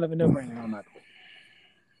kind of a no-brainer on my part.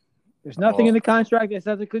 There's nothing in the contract that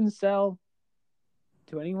says it couldn't sell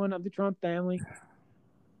to anyone of the Trump family.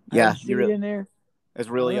 Yeah, you're really in there. It's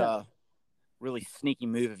really really sneaky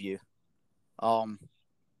move of you. Well,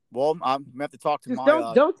 I'm gonna have to talk to Just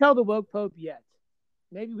my. don't tell the woke pope yet.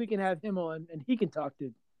 Maybe we can have him on and he can talk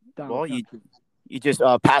to Donald Trump. You just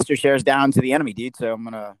passed your shares down to the enemy, dude. So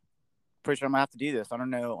pretty sure I'm gonna have to do this. I don't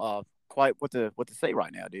know quite what to say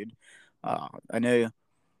right now, dude.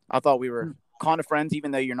 I thought we were kind of friends,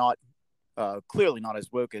 even though you're not clearly not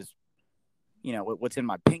as woke as what's in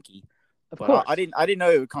my pinky. Of but course. I didn't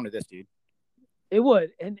know it would come to this, dude. It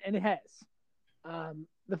would, and it has.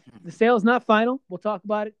 The sale's not final. We'll talk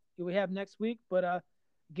about it. We have next week, but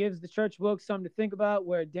gives the Church Woke something to think about.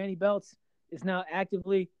 Where Danny Belts is now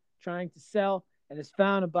actively trying to sell and has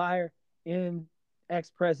found a buyer in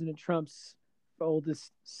ex-President Trump's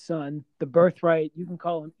oldest son, the birthright. You can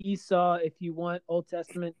call him Esau if you want, Old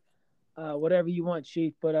Testament, whatever you want,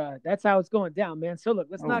 Chief. But that's how it's going down, man. So look,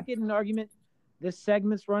 let's not get in an argument. This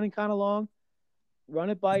segment's running kind of long. Run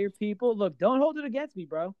it by your people. Look, don't hold it against me,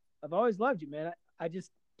 bro. I've always loved you, man.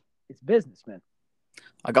 It's business, man.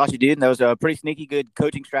 I got you, dude. And that was a pretty sneaky good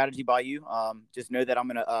coaching strategy by you. Just know that I'm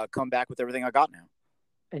going to come back with everything I got now.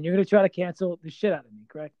 And you're going to try to cancel the shit out of me,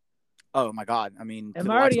 correct? Oh my God! I mean,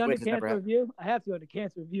 am I already under cancel review? I have to under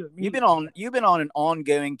cancel review. You've been on an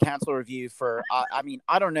ongoing cancel review for I mean,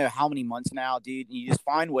 I don't know how many months now, dude. You just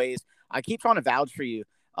find ways. I keep trying to vouch for you.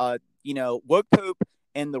 Woke Pope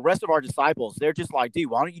and the rest of our disciples, they're just like, dude,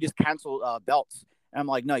 why don't you just cancel Belts? And I'm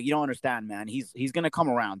like, no, you don't understand, man. He's gonna come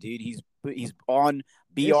around, dude. He's on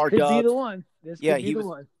BR This could Dubs. Be the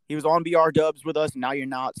one. He was on BR Dubs with us, and now you're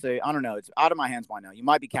not. So I don't know. It's out of my hands by now. You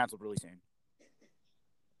might be canceled really soon.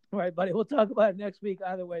 All right, buddy. We'll talk about it next week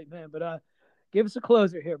either way, man. But give us a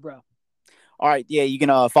closer here, bro. All right. Yeah, you can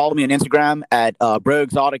follow me on Instagram at Bro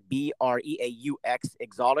Exotic, BREAUX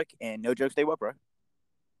Exotic. And no joke, stay woke, bro.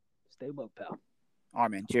 Stay woke, pal. All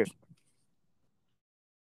right, man. Cheers.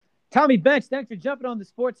 Tommy Bench, thanks for jumping on the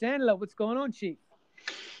Sports Antidote. What's going on, Chief?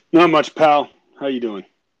 Not much, pal. How you doing?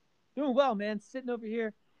 Doing well, man. Sitting over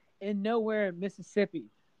here in nowhere, Mississippi.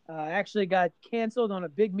 Actually got canceled on a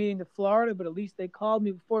big meeting to Florida, but at least they called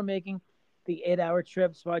me before making the 8-hour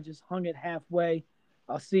trip, so I just hung it halfway.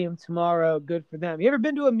 I'll see them tomorrow. Good for them. You ever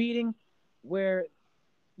been to a meeting where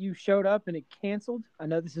you showed up and it canceled? I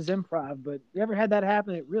know this is improv, but you ever had that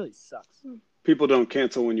happen? It really sucks. People don't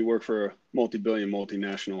cancel when you work for a multi-billion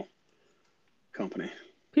multinational company.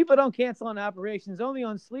 People don't cancel on operations, only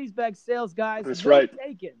on sleazebag sales guys. That's right.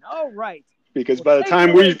 Taken. All right. Because by the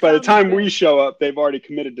time we show up, they've already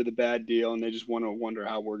committed to the bad deal, and they just want to wonder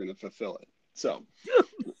how we're going to fulfill it. So,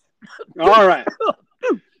 all right.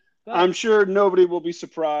 I'm sure nobody will be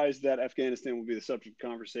surprised that Afghanistan will be the subject of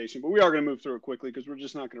conversation, but we are going to move through it quickly because we're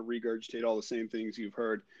just not going to regurgitate all the same things you've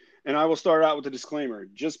heard. And I will start out with a disclaimer.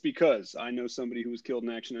 Just because I know somebody who was killed in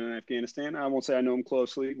action in Afghanistan, I won't say I know him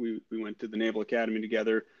closely. We went to the Naval Academy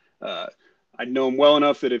together. I know him well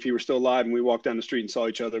enough that if he were still alive and we walked down the street and saw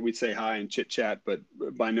each other, we'd say hi and chit chat. But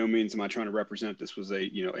by no means am I trying to represent this was a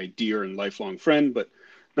dear and lifelong friend, but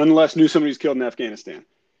nonetheless knew somebody was killed in Afghanistan.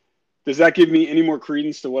 Does that give me any more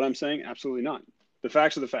credence to what I'm saying? Absolutely not. The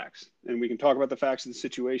facts are the facts, and we can talk about the facts of the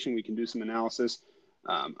situation. We can do some analysis.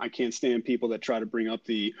 I can't stand people that try to bring up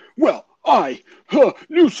I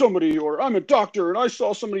knew somebody, or I'm a doctor and I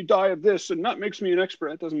saw somebody die of this, and that makes me an expert.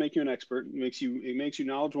 That doesn't make you an expert. It makes you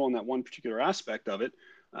knowledgeable in that one particular aspect of it.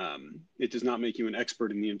 It does not make you an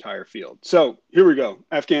expert in the entire field. So here we go.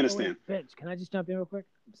 Afghanistan. Oh, wait, Vince, can I just jump in real quick?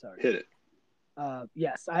 I'm sorry. Hit it.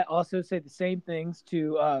 Yes, I also say the same things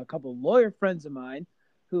to a couple of lawyer friends of mine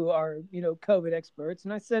who are, COVID experts.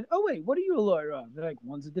 And I said, oh, wait, what are you a lawyer of? They're like,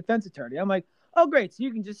 one's a defense attorney. I'm like, oh, great. So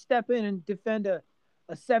you can just step in and defend a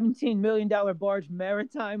 $17 million barge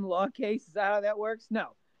maritime law case. Is that how that works? No.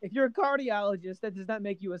 If you're a cardiologist, that does not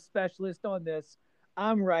make you a specialist on this.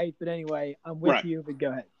 I'm right. But anyway, I'm with you, but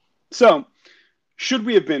go ahead. So should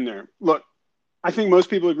we have been there? Look, I think most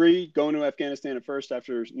people agree going to Afghanistan at first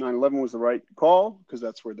after 9/11 was the right call, because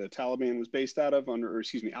that's where the Taliban was based out of,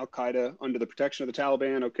 Al-Qaeda under the protection of the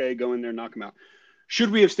Taliban. Okay, go in there, knock them out. Should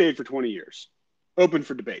we have stayed for 20 years? Open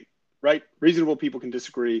for debate, right? Reasonable people can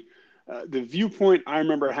disagree. The viewpoint I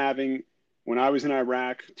remember having when I was in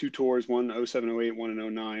Iraq, 2 tours, one 07, 08, one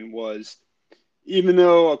in 09, was even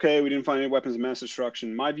though, okay, we didn't find any weapons of mass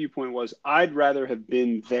destruction, my viewpoint was I'd rather have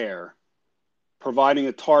been there providing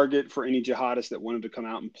a target for any jihadists that wanted to come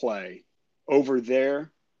out and play over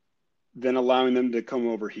there than allowing them to come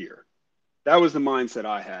over here. That was the mindset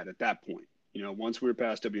I had at that point, once we were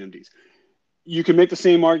past WMDs. You can make the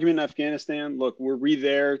same argument in Afghanistan. Look, were we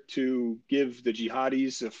there to give the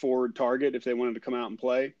jihadis a forward target if they wanted to come out and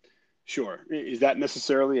play? Sure. Is that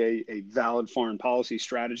necessarily a valid foreign policy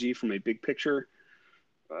strategy from a big picture?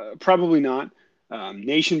 Probably not.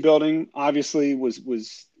 Nation building obviously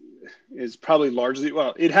is probably largely,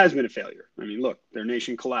 well, it has been a failure. I mean, look, their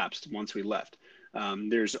nation collapsed once we left.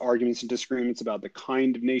 There's arguments and disagreements about the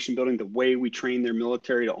kind of nation building, the way we train their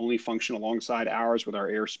military to only function alongside ours with our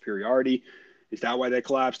air superiority. Is that why they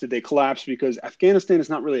collapsed? Did they collapse because Afghanistan is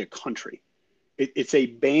not really a country? It's a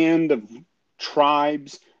band of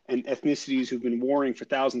tribes and ethnicities who've been warring for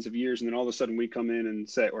thousands of years, and then all of a sudden we come in and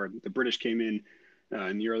say, or the British came in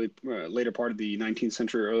the later part of the 19th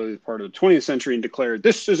century, early part of the 20th century, and declared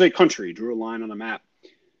this is a country, drew a line on the map.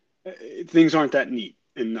 Things aren't that neat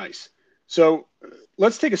and nice. So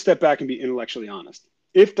let's take a step back and be intellectually honest.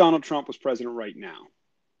 If Donald Trump was president right now,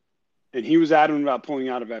 and he was adamant about pulling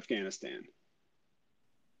out of Afghanistan,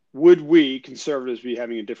 would we conservatives be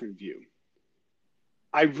having a different view?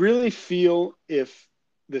 I really feel if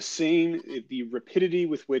the rapidity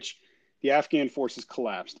with which the Afghan forces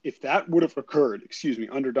collapsed, if that would have occurred,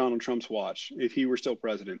 under Donald Trump's watch, if he were still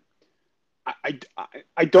president,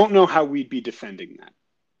 I don't know how we'd be defending that.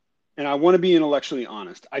 And I want to be intellectually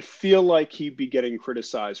honest. I feel like he'd be getting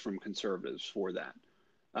criticized from conservatives for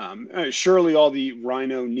that. Surely all the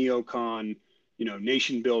rhino, neocon,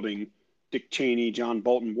 nation building, Dick Cheney, John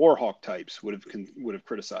Bolton, Warhawk types would have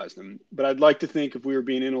criticized him. But I'd like to think if we were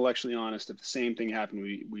being intellectually honest, if the same thing happened,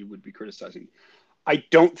 we would be criticizing. I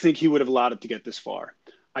don't think he would have allowed it to get this far.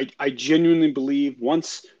 I genuinely believe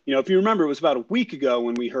once, if you remember, it was about a week ago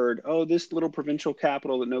when we heard, oh, this little provincial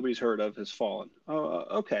capital that nobody's heard of has fallen. Oh,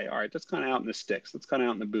 okay, all right, that's kind of out in the sticks. That's kind of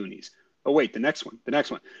out in the boonies. Oh, wait, the next one.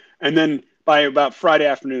 And then by about Friday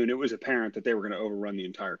afternoon, it was apparent that they were going to overrun the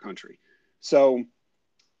entire country. So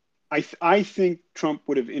I think Trump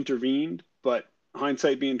would have intervened, but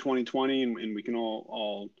hindsight being 2020, and we can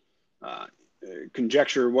all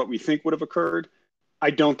conjecture what we think would have occurred,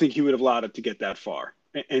 I don't think he would have allowed it to get that far.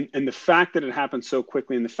 And the fact that it happened so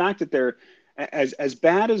quickly, and the fact that there, as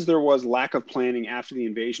bad as there was lack of planning after the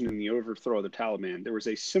invasion and the overthrow of the Taliban, there was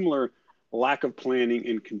a similar lack of planning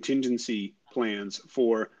and contingency plans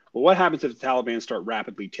for, well, what happens if the Taliban start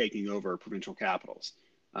rapidly taking over provincial capitals?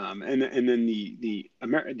 And then the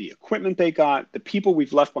equipment they got, the people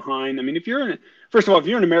we've left behind. I mean, first of all, if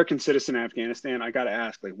you're an American citizen in Afghanistan, I got to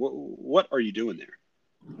ask, like, what are you doing there?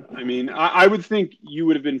 I mean, I would think you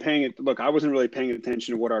would have been paying it. Look, I wasn't really paying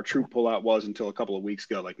attention to what our troop pullout was until a couple of weeks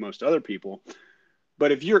ago, like most other people.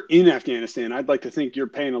 But if you're in Afghanistan, I'd like to think you're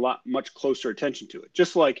paying much closer attention to it.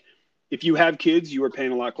 Just like if you have kids, you are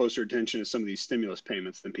paying a lot closer attention to some of these stimulus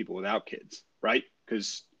payments than people without kids, right?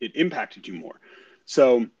 Because it impacted you more.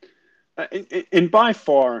 So, and by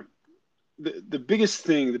far, the biggest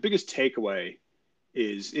takeaway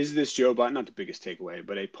is this Joe Biden, not the biggest takeaway,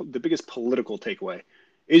 but the biggest political takeaway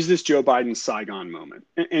is this Joe Biden Saigon moment.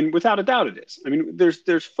 And without a doubt it is. I mean,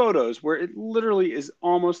 there's photos where it literally is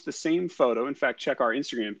almost the same photo. In fact, check our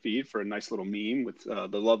Instagram feed for a nice little meme with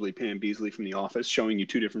the lovely Pam Beasley from The Office showing you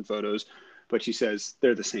 2 different photos, but she says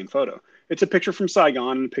they're the same photo. It's a picture from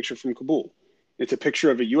Saigon and a picture from Kabul. It's a picture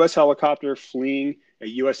of a U.S. helicopter fleeing a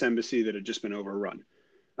U.S. embassy that had just been overrun.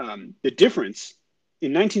 The difference,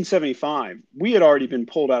 in 1975, we had already been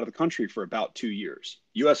pulled out of the country for about 2 years.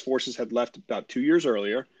 U.S. forces had left about 2 years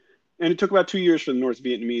earlier, And it took about 2 years for the North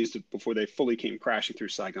Vietnamese before they fully came crashing through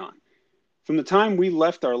Saigon. From the time we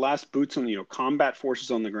left our last boots on, combat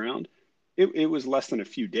forces on the ground, it was less than a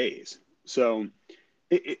few days. So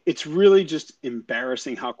it's really just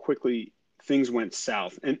embarrassing how quickly things went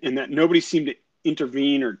south, and that nobody seemed to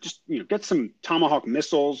intervene or just get some Tomahawk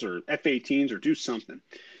missiles or F-18s or do something.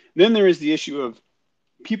 Then there is the issue of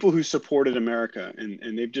people who supported America,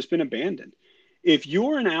 and they've just been abandoned. If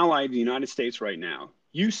you're an ally of the United States right now,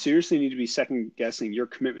 you seriously need to be second guessing your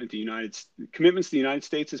commitments the United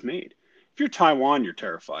States has made. If you're Taiwan, you're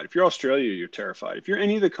terrified. If you're Australia, you're terrified. If you're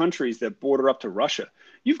any of the countries that border up to Russia,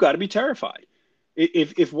 you've got to be terrified.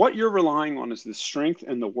 If what you're relying on is the strength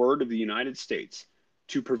and the word of the United States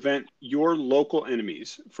to prevent your local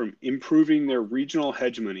enemies from improving their regional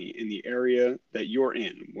hegemony in the area that you're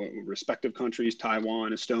in, respective countries,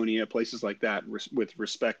 Taiwan, Estonia, places like that, with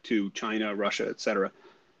respect to China, Russia, etc.,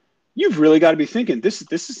 you've really got to be thinking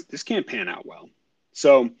this can't pan out well.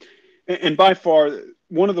 So, and by far,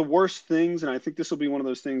 one of the worst things, and I think this will be one of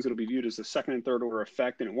those things that'll be viewed as a second and third order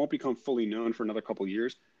effect, and it won't become fully known for another couple of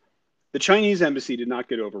years. The Chinese embassy did not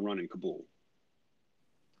get overrun in Kabul.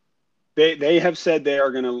 They have said they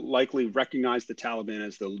are going to likely recognize the Taliban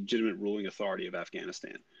as the legitimate ruling authority of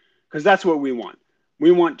Afghanistan, because that's what we want.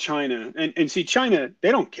 We want China, and see, China,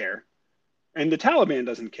 they don't care, and the Taliban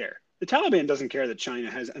doesn't care. The Taliban doesn't care that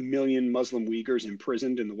China has 1 million Muslim Uyghurs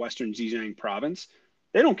imprisoned in the western Xinjiang province.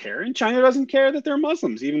 They don't care, and China doesn't care that they're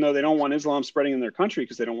Muslims, even though they don't want Islam spreading in their country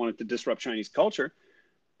because they don't want it to disrupt Chinese culture.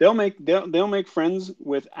 They'll make friends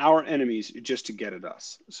with our enemies just to get at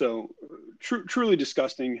us. So truly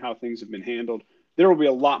disgusting how things have been handled. There will be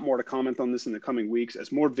a lot more to comment on this in the coming weeks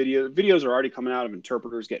as more videos are already coming out of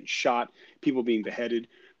interpreters getting shot, people being beheaded.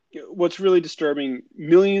 What's really disturbing,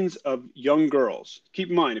 millions of young girls. Keep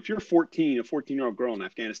in mind, if you're a 14-year-old girl in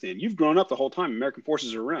Afghanistan, you've grown up the whole time American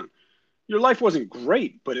forces are around. Your life wasn't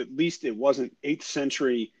great, but at least it wasn't 8th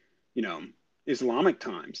century, Islamic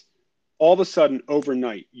times. All of a sudden,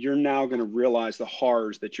 overnight, you're now going to realize the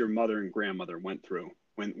horrors that your mother and grandmother went through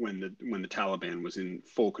when the Taliban was in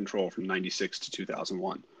full control from 96 to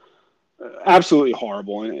 2001. Absolutely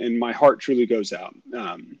horrible, and my heart truly goes out.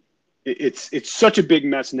 It's such a big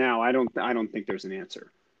mess now. I don't think there's an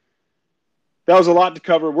answer. That was a lot to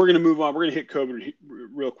cover. We're going to move on. We're going to hit COVID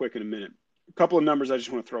real quick in a minute. A couple of numbers I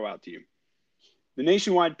just want to throw out to you. The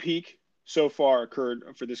nationwide peak so far occurred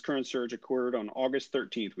for this current surge occurred on August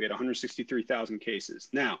 13th. We had 163,000 cases.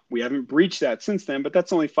 Now, we haven't breached that since then, but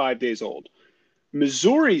that's only 5 days old.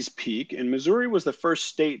 Missouri's peak, and Missouri was the first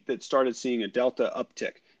state that started seeing a Delta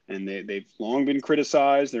uptick, and they've long been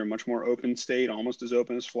criticized. They're a much more open state, almost as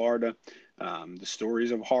open as Florida. The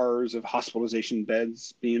stories of horrors of hospital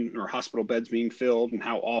beds being filled and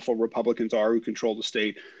how awful Republicans are who control the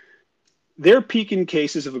state. Their peak in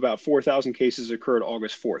cases of about 4,000 cases occurred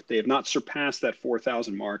August 4th. They have not surpassed that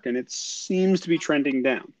 4,000 mark, and it seems to be trending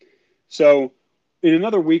down. So in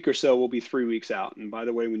another week or so, we'll be 3 weeks out. And by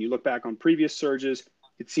the way, when you look back on previous surges,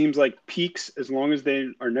 it seems like peaks, as long as they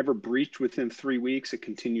are never breached within 3 weeks, it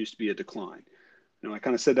continues to be a decline. I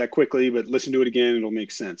kind of said that quickly, but listen to it again, it'll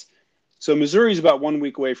make sense. So Missouri is about 1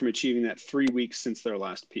 week away from achieving that 3 weeks since their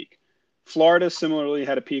last peak. Florida similarly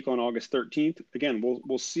had a peak on August 13th. Again,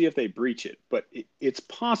 we'll see if they breach it, but it's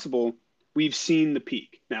possible we've seen the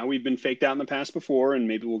peak. Now, we've been faked out in the past before, and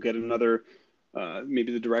maybe we'll get another,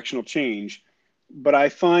 maybe the directional change. But I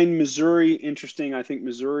find Missouri interesting. I think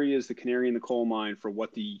Missouri is the canary in the coal mine for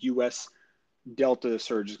what the U.S. Delta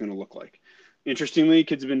surge is going to look like. Interestingly,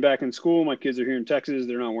 kids have been back in school. My kids are here in Texas.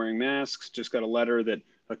 They're not wearing masks. Just got a letter that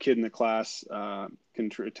a kid in the class can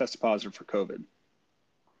test positive for COVID.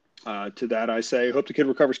 To that, I say, hope the kid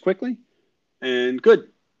recovers quickly, and good.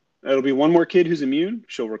 It'll be one more kid who's immune.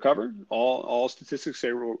 She'll recover. All statistics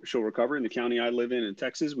say she'll recover. In the county I live in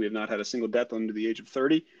Texas, we have not had a single death under the age of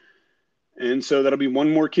 30. And so that'll be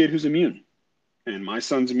one more kid who's immune. And my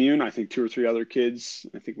son's immune. I think 2 or 3 other kids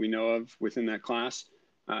I think we know of within that class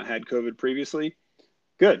had COVID previously.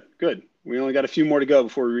 Good. We only got a few more to go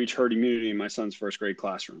before we reach herd immunity in my son's first grade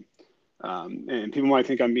classroom. And people might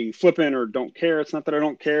think I'm being flippant or don't care. It's not that I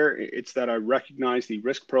don't care. It's that I recognize the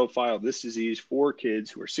risk profile of this disease for kids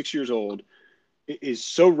who are 6 years old is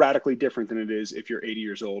so radically different than it is if you're 80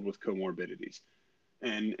 years old with comorbidities.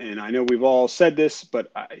 And I know we've all said this,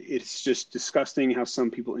 but it's just disgusting how some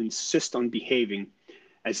people insist on behaving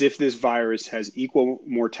as if this virus has equal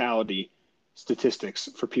mortality statistics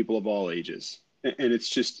for people of all ages. And it's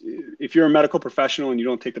just, if you're a medical professional and you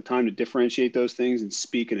don't take the time to differentiate those things and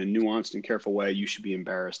speak in a nuanced and careful way, you should be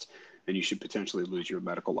embarrassed. and you should potentially lose your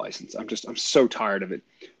medical license. I'm so tired of it.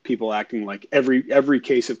 People acting like every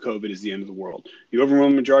case of COVID is the end of the world. The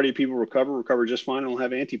overwhelming majority of people recover just fine, and will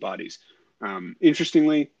have antibodies.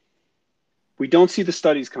 Interestingly, we don't see the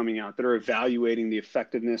studies coming out that are evaluating the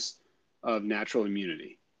effectiveness of natural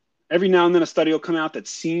immunity. Every now and then a study will come out that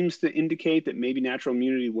seems to indicate that maybe natural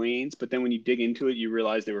immunity wanes, but then when you dig into it, you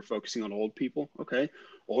realize they were focusing on old people. Okay,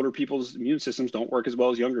 older people's immune systems don't work as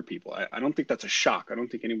well as younger people. I don't think that's a shock. I don't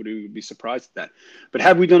think anybody would be surprised at that. But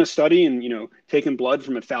have we done a study and, taken blood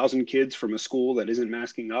from 1,000 kids from a school that isn't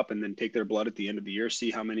masking up, and then take their blood at the end of the year, see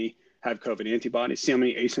how many have COVID antibodies, see how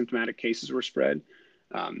many asymptomatic cases were spread?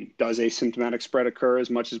 Does asymptomatic spread occur as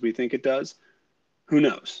much as we think it does? Who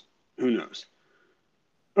knows? Who knows?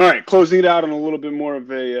 All right, closing it out on a little bit more of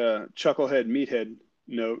a chucklehead, meathead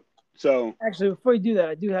note. So, actually, before you do that,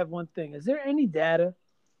 I do have one thing. Is there any data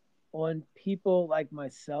on people like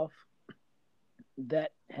myself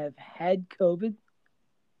that have had COVID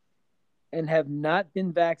and have not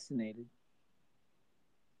been vaccinated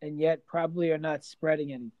and yet probably are not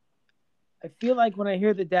spreading any? I feel like when I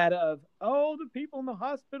hear the data of, the people in the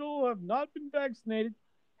hospital have not been vaccinated,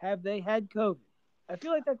 have they had COVID? I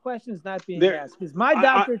feel like that question is not being asked, because my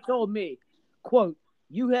doctor told me, quote,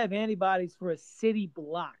 you have antibodies for a city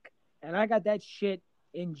block. And I got that shit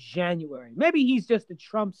in January. Maybe he's just a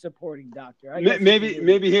Trump supporting doctor.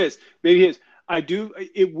 Maybe his.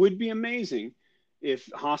 It would be amazing if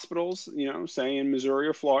hospitals, say in Missouri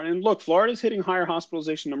or Florida, and look, Florida's hitting higher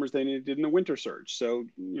hospitalization numbers than it did in the winter surge. So,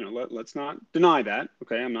 let's not deny that.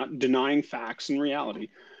 Okay. I'm not denying facts and reality.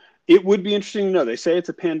 It would be interesting to know. They say it's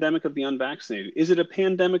a pandemic of the unvaccinated. Is it a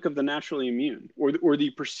pandemic of the naturally immune, or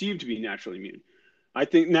the perceived to be naturally immune? I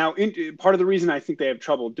think now part of the reason I think they have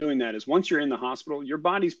trouble doing that is once you're in the hospital, your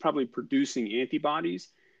body's probably producing antibodies,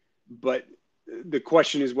 but the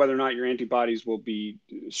question is whether or not your antibodies will be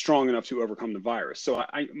strong enough to overcome the virus. So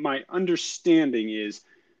my understanding is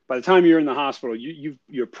by the time you're in the hospital,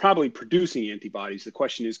 you're probably producing antibodies. The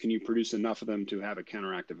question is, can you produce enough of them to have a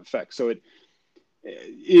counteractive effect? So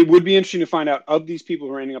it would be interesting to find out, of these people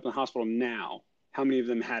who are ending up in the hospital now, how many of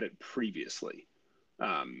them had it previously.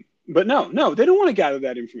 But no, they don't want to gather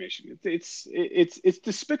that information. It's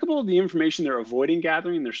despicable, the information they're avoiding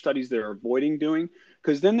gathering, their studies they're avoiding doing,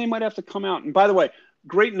 because then they might have to come out. And by the way,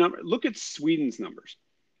 great number. Look at Sweden's numbers.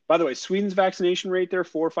 By the way, Sweden's vaccination rate, they're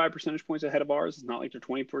 4 or 5 percentage points ahead of ours. It's not like they're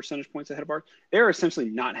 20 percentage points ahead of ours. They're essentially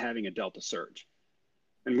not having a Delta surge.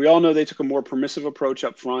 And we all know they took a more permissive approach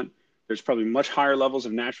up front. There's probably much higher levels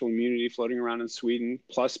of natural immunity floating around in Sweden,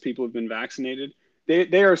 plus people have been vaccinated.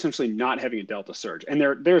 They are essentially not having a Delta surge, and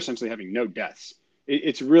they're essentially having no deaths.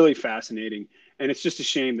 It's really fascinating, and it's just a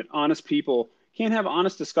shame that honest people can't have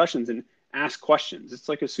honest discussions and ask questions. It's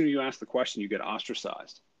like as soon as you ask the question, you get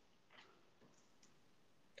ostracized.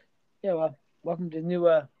 Yeah, well, welcome to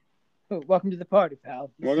the party,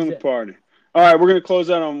 pal. Welcome to the party. All right, we're going to close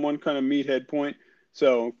out on one kind of meathead point.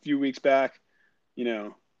 So a few weeks back,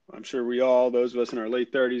 I'm sure those of us in our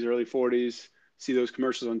late 30s, early 40s, see those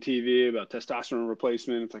commercials on TV about testosterone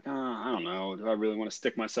replacement. It's like, I don't know. Do I really want to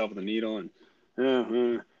stick myself with a needle? And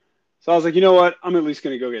so I was like, you know what? I'm at least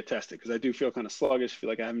going to go get tested, because I do feel kind of sluggish. I feel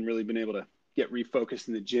like I haven't really been able to get refocused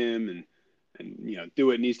in the gym and do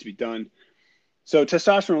what needs to be done. So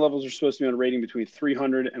testosterone levels are supposed to be on a rating between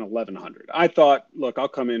 300 and 1100. I thought, look, I'll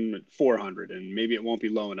come in at 400 and maybe it won't be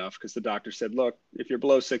low enough, because the doctor said, look, if you're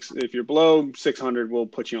below 600, we'll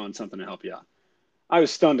put you on something to help you out. I was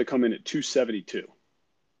stunned to come in at 272,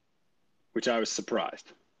 which I was surprised.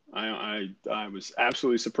 I was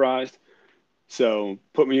absolutely surprised. So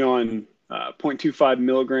put me on 0.25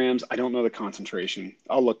 milligrams. I don't know the concentration.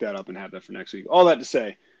 I'll look that up and have that for next week. All that to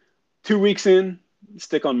say, 2 weeks in,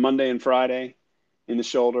 stick on Monday and Friday in the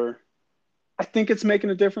shoulder. I think it's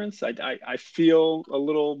making a difference. I feel a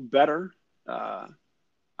little better. I'm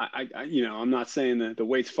not saying that the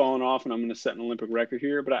weight's falling off and I'm going to set an Olympic record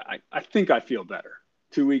here, but I think I feel better.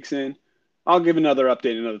 2 weeks in, I'll give another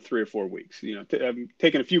update in another 3 or 4 weeks. I'm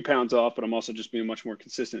taking a few pounds off, but I'm also just being much more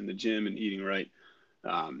consistent in the gym and eating right.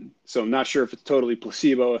 So I'm not sure if it's totally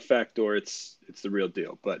placebo effect or it's the real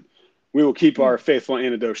deal, but we will keep our faithful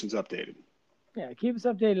antidotions updated. Yeah, keep us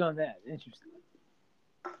updated on that. Interesting.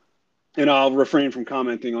 And I'll refrain from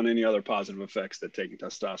commenting on any other positive effects that taking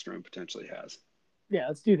testosterone potentially has. Yeah,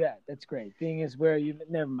 let's do that. That's great. Being is where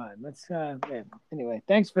never mind. Let's anyway,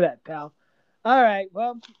 thanks for that, pal. All right.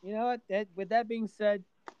 Well, you know what? With that being said,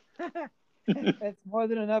 that's more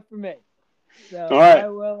than enough for me. So all right. I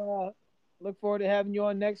will look forward to having you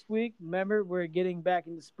on next week. Remember, we're getting back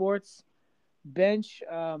into sports. Bench.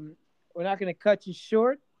 We're not going to cut you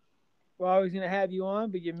short. we're always going to have you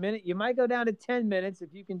on, but you might go down to 10 minutes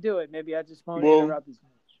if you can do it. Maybe I just won't interrupt as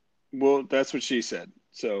much. Well, that's what she said.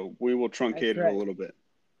 So we will truncate it a little bit.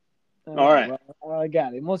 All right. Well, I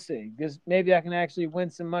got it. We'll see. Because maybe I can actually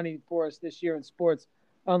win some money for us this year in sports,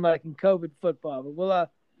 unlike in COVID football. But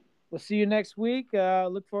we'll see you next week.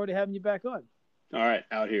 Look forward to having you back on. All right.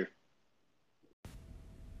 Out here.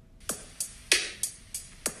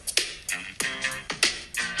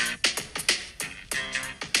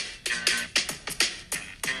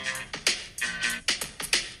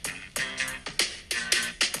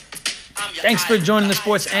 Thanks for joining the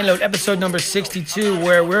Sports Antidote, episode number 62,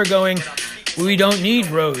 where we're going, we don't need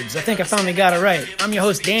roads. I think I finally got it right. I'm your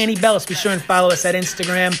host, Danny Bellis. Be sure and follow us at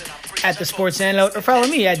Instagram at the Sports Antidote, or follow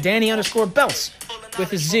me at Danny_Bellis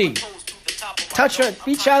with a Z.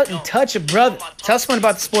 Reach out and touch a brother. Tell someone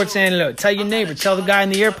about the Sports Antidote. Tell your neighbor. Tell the guy in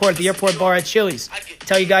the airport bar at Chili's.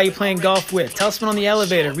 Tell your guy you're playing golf with. Tell someone on the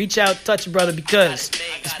elevator. Reach out, touch a brother, because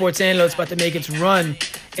the Sports Antidote's about to make its run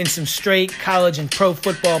in some straight college and pro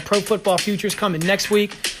football. Pro football futures coming next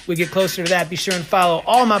week. We get closer to that. Be sure and follow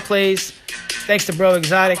all my plays. Thanks to Bro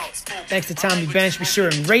Exotic. Thanks to Tommy Bench. Be sure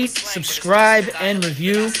and rate, subscribe, and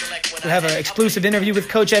review. We'll have an exclusive interview with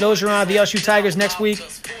Coach Ed Ogeron of the LSU Tigers next week.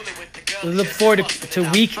 We look forward to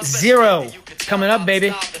week 0. It's coming up,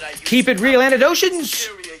 baby. Keep it real, Antidotans.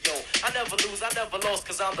 I never lose, I never lost,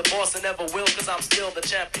 cause I'm the boss and never will, cause I'm still the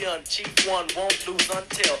champion. Chief one won't lose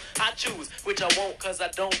until I choose, which I won't, cause I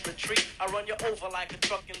don't retreat. I run you over like a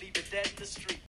truck and leave it dead in the street.